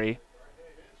Federi.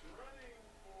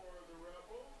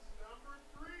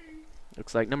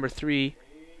 Looks like number 3,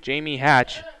 Jamie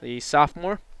Hatch, the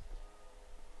sophomore.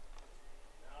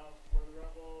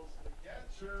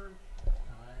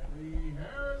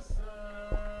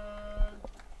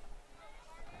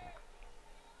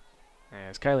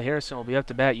 As Kylie Harrison will be up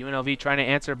to bat, UNLV trying to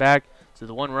answer back to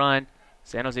the 1 run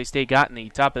San Jose State got in the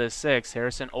top of the 6th.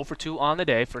 Harrison 0 for 2 on the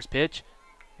day. First pitch,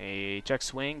 a check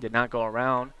swing, did not go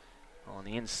around on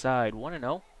the inside.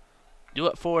 1-0. Do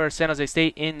it for San Jose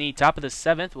State in the top of the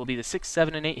 7th will be the 6,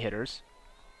 7, and 8 hitters.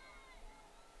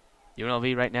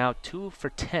 UNLV right now 2 for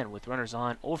 10 with runners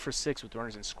on, 0 for 6 with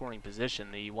runners in scoring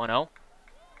position. The 1-0.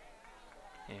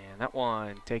 And that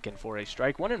one taken for a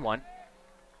strike. 1-1.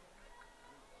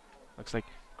 Looks like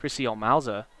Chrissy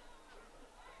Almalza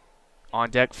on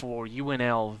deck for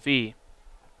UNLV.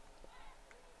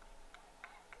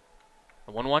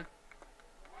 The 1-1.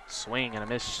 Swing and a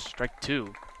miss. Strike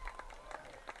 2.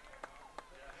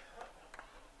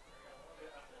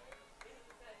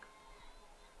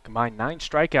 Combined 9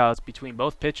 strikeouts between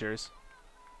both pitchers.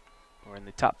 We're in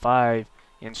the top 5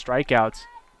 in strikeouts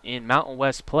in Mountain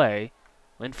West play.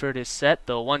 Linford is set.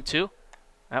 The 1-2.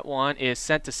 That one is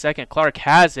sent to second. Clark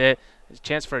has it. There's a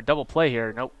chance for a double play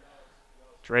here. Nope.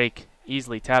 Drake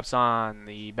easily taps on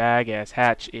the bag as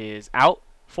Hatch is out.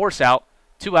 Force out.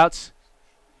 2 outs.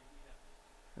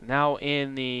 Now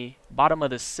in the bottom of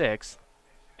the 6th,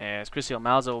 as Chrissy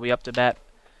Malza will be up to bat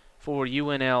for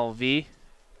UNLV.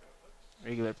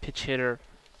 Regular pitch hitter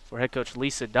for head coach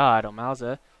Lisa Dodd.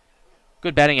 Omalza,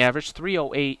 good batting average.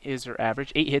 308 is her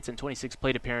average. 8 hits and 26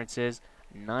 plate appearances.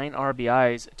 9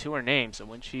 RBIs to her name. So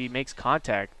when she makes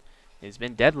contact, it's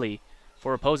been deadly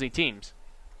for opposing teams.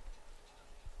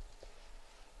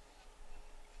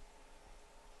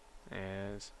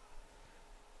 As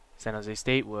San Jose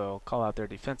State will call out their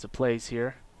defensive plays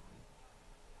here.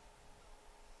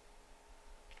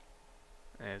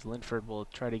 As Linford will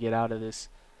try to get out of this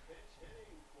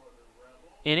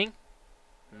inning.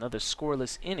 Another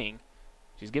scoreless inning.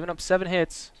 She's given up 7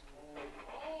 hits.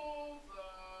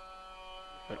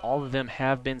 But all of them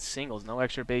have been singles. No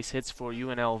extra base hits for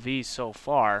UNLV so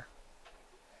far.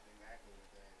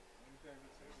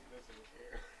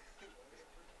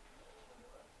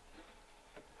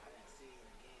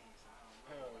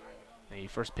 The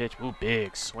first pitch, ooh,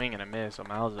 big swing and a miss.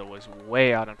 Omalza was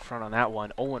way out in front on that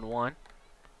one. 0-1.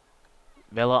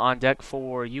 Vela on deck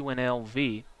for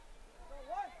UNLV.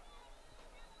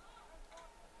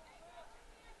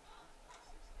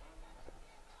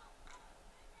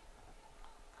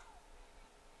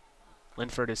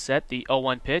 Linford is set. The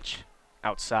 0-1 pitch.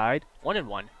 Outside.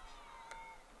 1-1.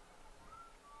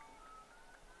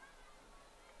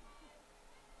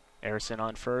 Harrison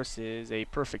on first is a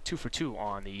perfect 2 for 2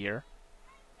 on the year.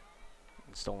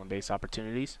 Stolen base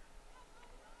opportunities.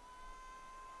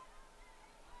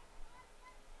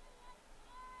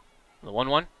 The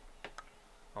 1-1.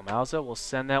 Omalza will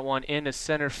send that one into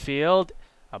center field.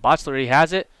 Botchler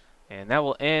has it, and that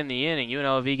will end the inning.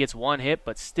 UNLV gets 1 hit,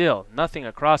 but still nothing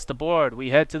across the board.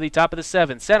 We head to the top of the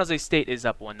 7th. San Jose State is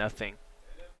up 1-0.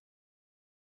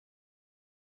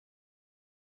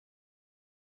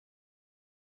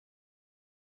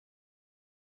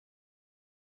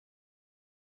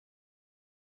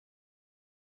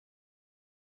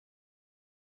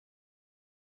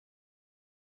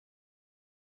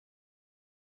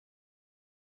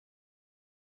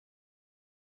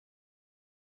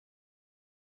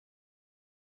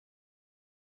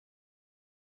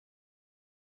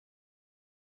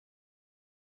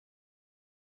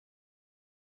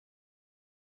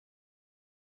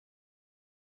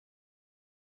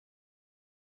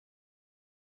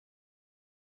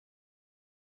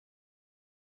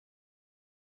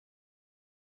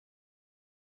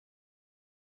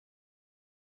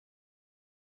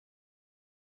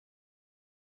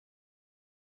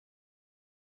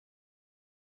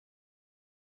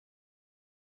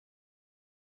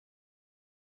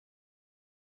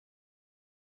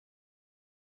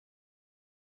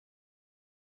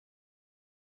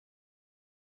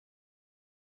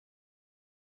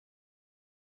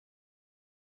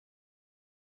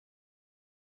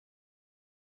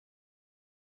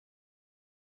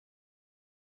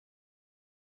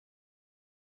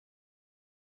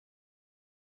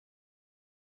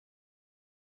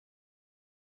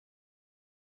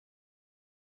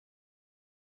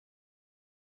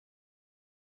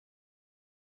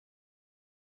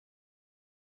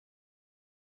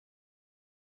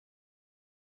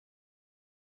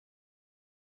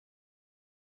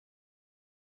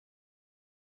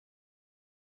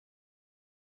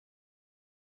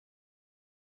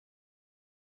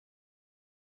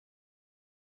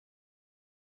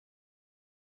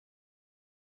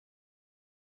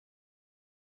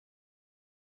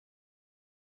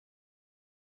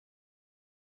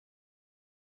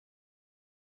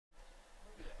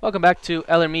 Welcome back to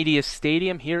Eller Media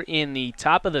Stadium here in the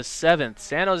top of the 7th.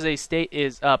 San Jose State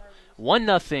is up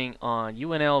 1-0 on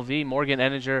UNLV. Morgan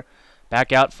Enninger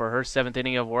back out for her 7th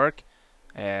inning of work,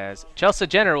 as Chelsea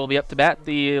Jenner will be up to bat,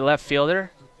 the left fielder.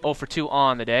 0 for 2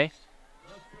 on the day,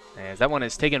 as that one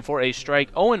is taken for a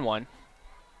strike. 0-1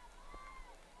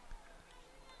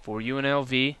 for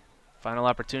UNLV. Final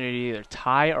opportunity to either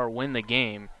tie or win the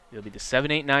game. It'll be the 7,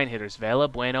 8, 9 hitters, Vela,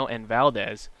 Bueno, and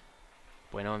Valdez.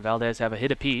 Bueno and Valdez have a hit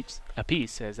apiece,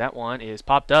 as that one is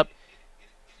popped up.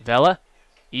 Vela,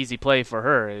 easy play for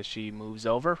her as she moves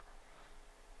over.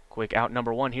 Quick out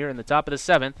number 1 here in the top of the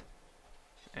 7th,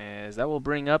 as that will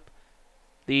bring up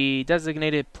the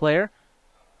designated player,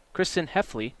 Kristen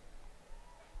Heffley.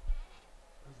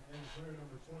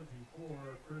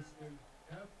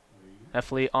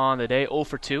 Heffley on the day, 0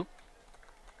 for 2.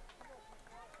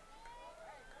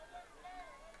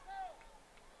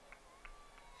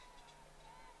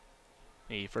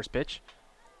 The first pitch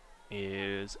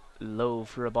is low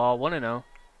for a ball, 1-0.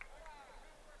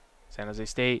 San Jose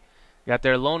State got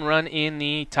their lone run in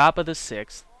the top of the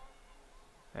 6th.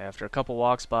 After a couple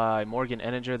walks by Morgan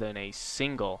Ettinger, then a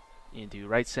single into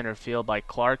right center field by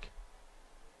Clark.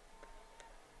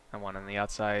 And one on the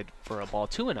outside for a ball,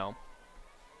 2-0.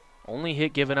 Only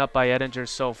hit given up by Ettinger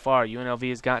so far. UNLV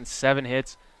has gotten 7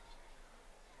 hits.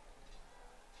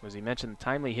 As he mentioned, the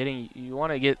timely hitting, you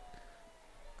want to get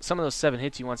some of those 7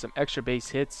 hits, you want some extra base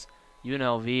hits.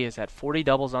 UNLV has had 40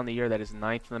 doubles on the year, that is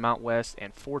 9th in the Mountain West,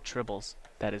 and 4 triples,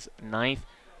 that is 9th.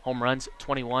 Home runs,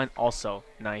 21, also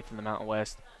 9th in the Mountain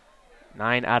West.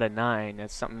 9 out of 9.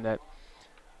 That's something that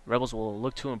Rebels will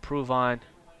look to improve on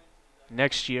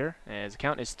next year, as the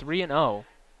count is 3-0.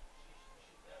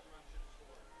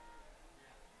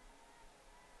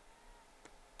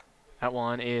 That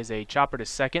one is a chopper to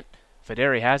second.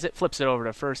 Federi has it, flips it over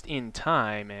to first in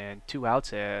time, and 2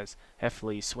 outs as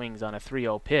Heffley swings on a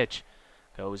 3-0 pitch.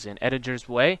 Goes in Ettinger's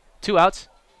way. 2 outs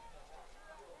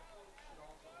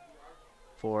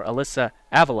for Alyssa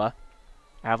Avila.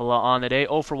 Avila on the day,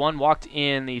 0 for 1, walked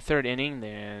in the 3rd inning,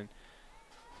 then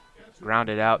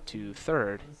grounded out to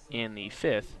 3rd in the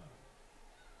 5th.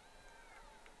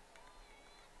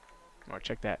 Or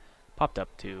check that, popped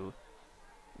up to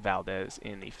Valdez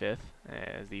in the 5th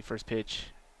as the first pitch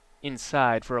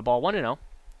inside for a ball, 1-0.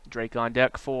 Drake on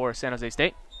deck for San Jose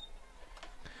State.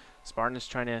 Spartans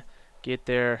trying to get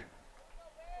their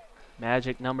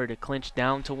magic number to clinch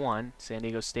down to 1. San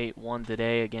Diego State won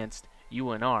today against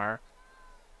UNR.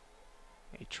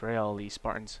 They trail the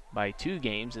Spartans by 2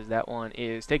 games as that one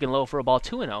is taken low for a ball,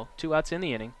 2-0. 2 outs in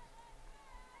the inning.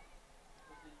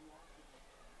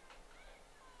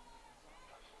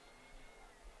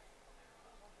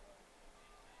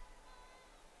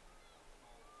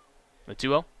 The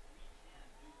 2-0.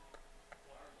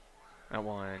 That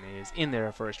one is in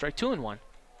there for a strike. 2-1.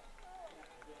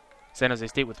 San Jose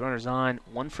State with runners on,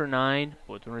 1 for 9,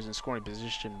 with runners in scoring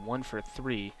position, 1 for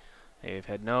 3. They've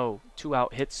had no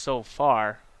 2-out hits so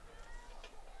far.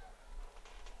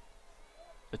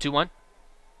 The 2-1.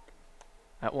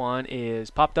 That one is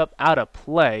popped up out of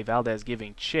play. Valdez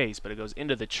giving chase, but it goes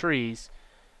into the trees.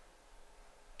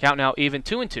 Count now even,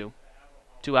 2-2.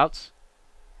 2 outs.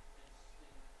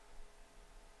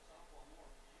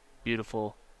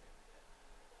 Beautiful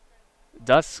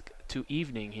dusk to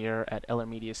evening here at Eller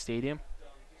Media Stadium.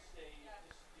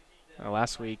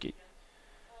 Last week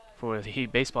for the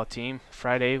baseball team,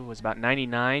 Friday was about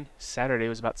 99, Saturday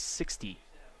was about 60.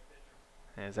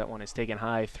 As that one is taken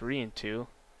high, 3-2.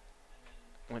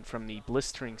 Went from the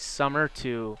blistering summer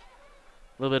to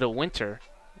a little bit of winter.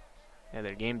 And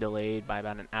their game delayed by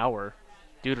about an hour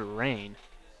due to rain.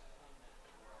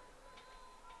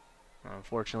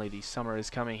 Unfortunately, the summer is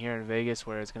coming here in Vegas,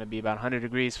 where it's going to be about 100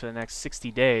 degrees for the next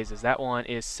 60 days, as that one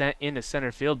is sent into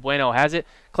center field. Bueno has it,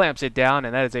 clamps it down,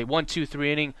 and that is a 1-2-3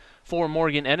 inning for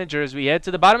Morgan Ettinger as we head to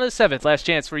the bottom of the 7th. Last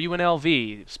chance for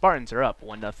UNLV. Spartans are up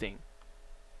 1-0.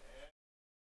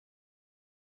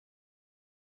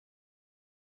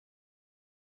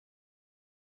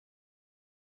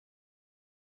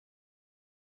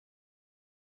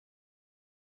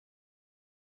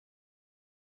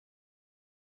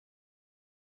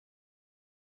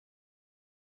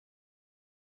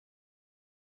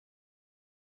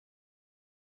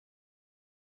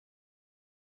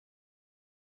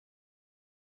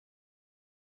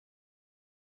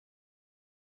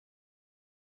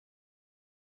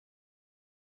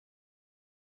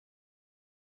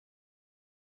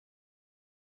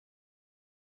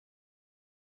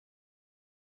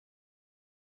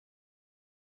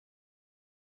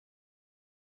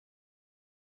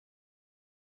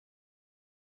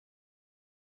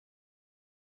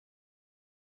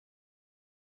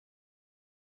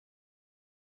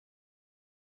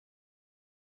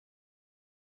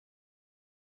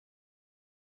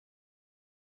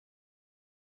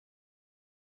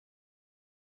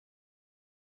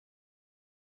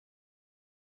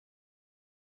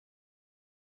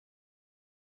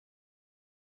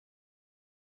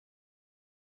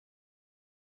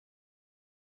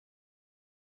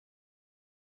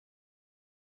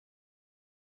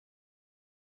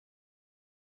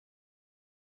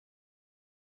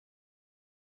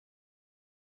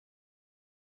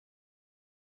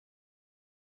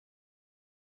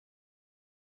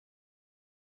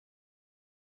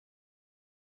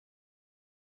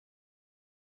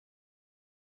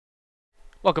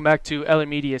 Welcome back to Eller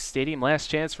Media Stadium. Last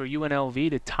chance for UNLV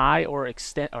to tie or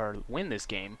extend or win this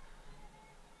game.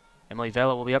 Emily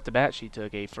Vela will be up to bat. She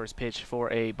took a first pitch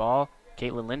for a ball.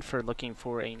 Caitlin Linford looking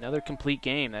for another complete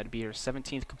game. That'd be her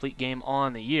 17th complete game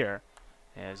on the year.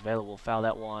 As Vela will foul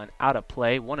that one out of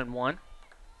play, 1-1.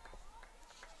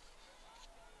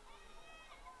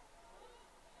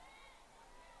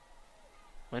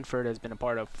 Linford has been a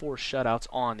part of 4 shutouts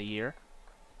on the year.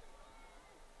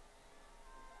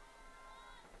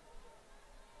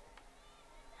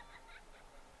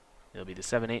 It'll be the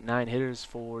 7, 8, 9 hitters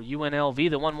for UNLV.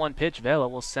 The 1-1 pitch. Vela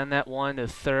will send that one to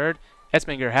third.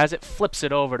 Esminger has it, flips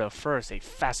it over to first. A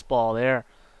fastball there.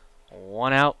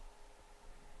 1 out.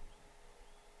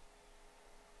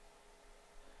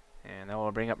 And that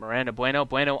will bring up Miranda Bueno.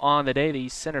 Bueno on the day, the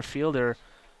center fielder.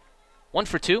 1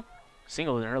 for 2.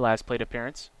 Single in her last plate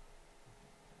appearance.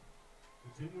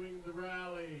 Continuing the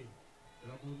rally.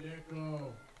 Double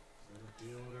nickel. Center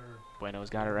fielder. Bueno's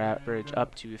got her average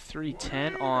up to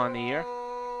 310 on the year.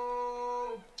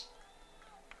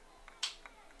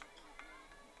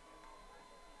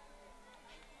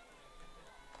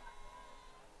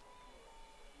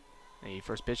 The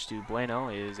first pitch to Bueno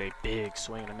is a big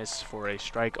swing and a miss for a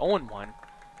strike. 0-1.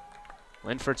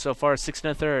 Linford so far 6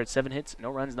 1/3, 7 hits, no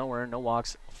runs, no earned, no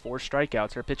walks, 4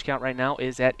 strikeouts. Her pitch count right now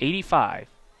is at 85.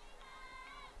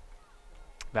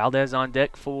 Valdez on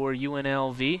deck for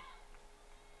UNLV.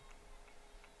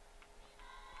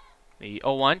 The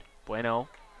 0-1. Bueno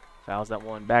fouls that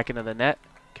one back into the net.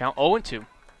 Count 0-2.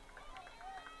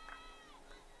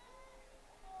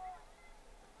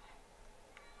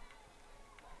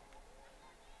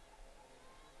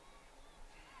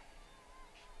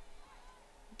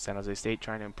 San Jose State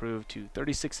trying to improve to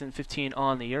 36-15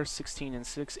 on the year,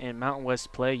 16-6 in Mountain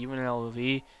West play.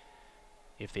 UNLV,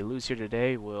 if they lose here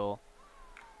today, will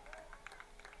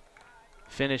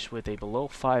finish with a below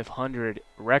 500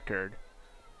 record.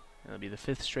 It'll be the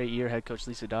 5th straight year head coach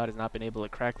Lisa Dodd has not been able to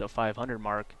crack the 500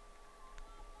 mark.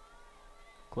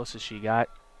 Closest she got,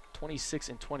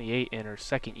 26-28 in her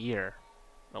 2nd year.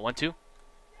 The 1-2.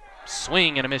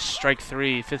 Swing and a miss, strike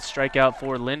 3. 5th strikeout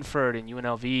for Linford, and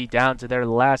UNLV down to their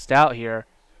last out here.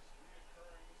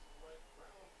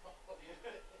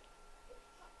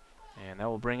 And that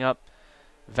will bring up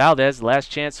Valdez, last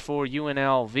chance for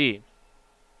UNLV.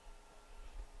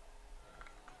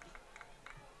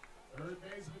 Third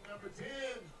baseman number 10.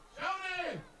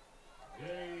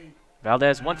 Jody.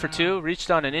 Valdez 1 for 2,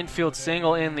 reached on an infield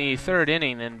single in the 3rd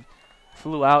inning, then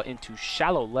flew out into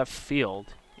shallow left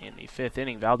field. In the 5th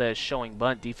inning, Valdez showing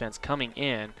bunt defense coming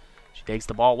in. She takes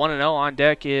the ball 1-0. On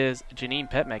deck is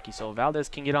Janine Petmecki. So Valdez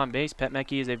can get on base.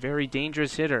 Petmecki is a very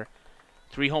dangerous hitter.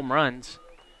 3 home runs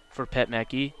for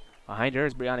Petmecki. Behind her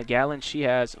is Brianna Gatlin. She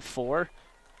has 4.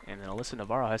 And then Alyssa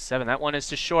Navarro has 7. That one is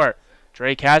to short.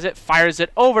 Drake has it, fires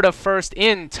it over to first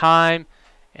in time.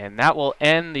 And that will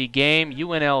end the game.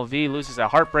 UNLV loses a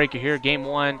heartbreaker here. Game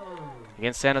 1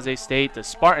 against San Jose State. The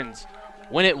Spartans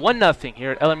win it 1-0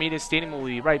 here at Alameda Stadium. We'll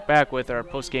be right back with our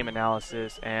post-game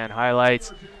analysis and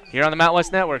highlights here on the Mountain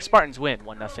West Network. Spartans win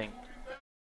 1-0.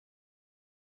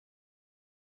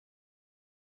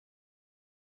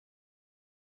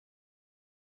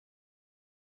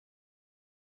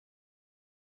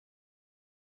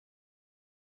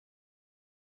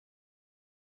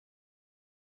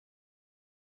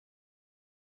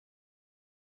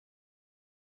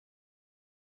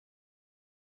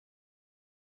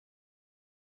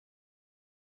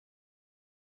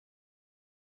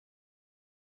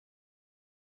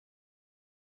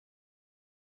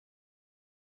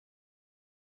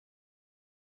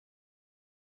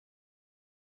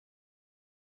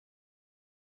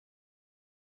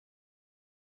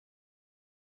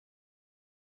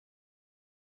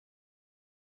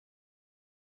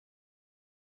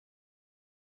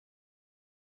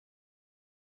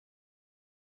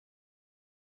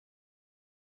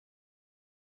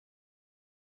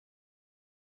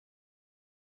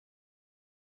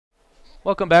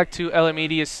 Welcome back to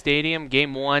Alameda Stadium.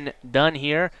 Game 1 done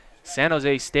here. San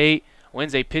Jose State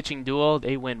wins a pitching duel.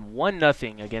 They win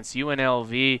 1-0 against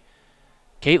UNLV.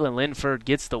 Caitlin Linford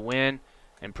gets the win,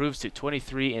 improves to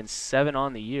 23-7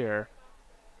 on the year.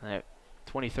 That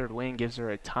 23rd win gives her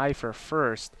a tie for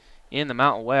first in the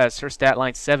Mountain West. Her stat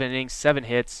line: 7 innings, 7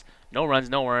 hits, no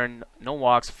runs, no earned, no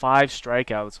walks, 5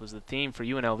 strikeouts was the theme for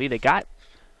UNLV. They got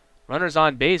runners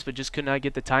on base, but just could not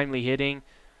get the timely hitting.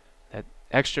 That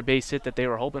extra base hit that they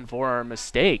were hoping for, a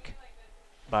mistake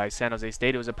by San Jose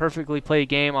State. It was a perfectly played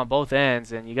game on both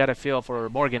ends, and you got to feel for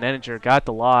Morgan Ettinger. Got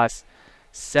the loss.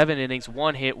 7 innings,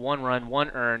 1 hit, 1 run, 1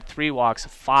 earned, 3 walks,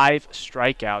 5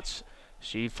 strikeouts.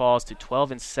 She falls to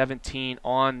 12-17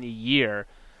 on the year.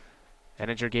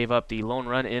 Ettinger gave up the lone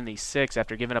run in the 6th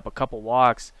after giving up a couple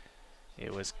walks.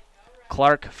 It was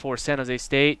Clark for San Jose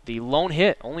State. The lone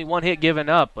hit, only 1 hit given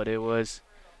up, but it was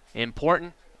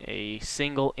important. A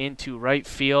single into right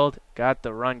field, got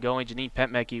the run going. Janine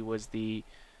Petmecki was the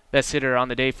best hitter on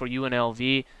the day for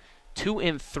UNLV.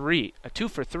 2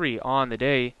 for 3 on the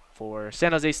day For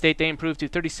San Jose State, they improved to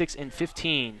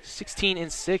 36-15,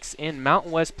 16-6 in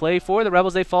Mountain West play. For the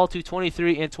Rebels, they fall to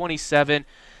 23-27,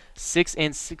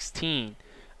 6-16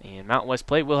 in Mountain West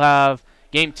play. We'll have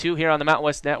Game 2 here on the Mountain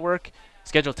West Network.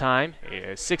 Scheduled time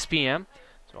is 6 p.m.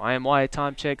 So I am Wyatt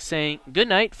Tomczyk saying good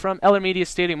night from Eller Media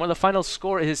Stadium, where the final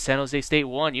score is San Jose State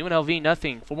 1, UNLV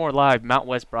nothing. For more live Mountain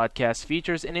West broadcast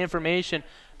features and information,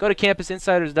 go to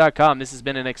CampusInsiders.com. This has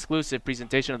been an exclusive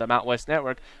presentation of the Mountain West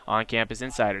Network on Campus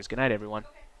Insiders. Good night, everyone.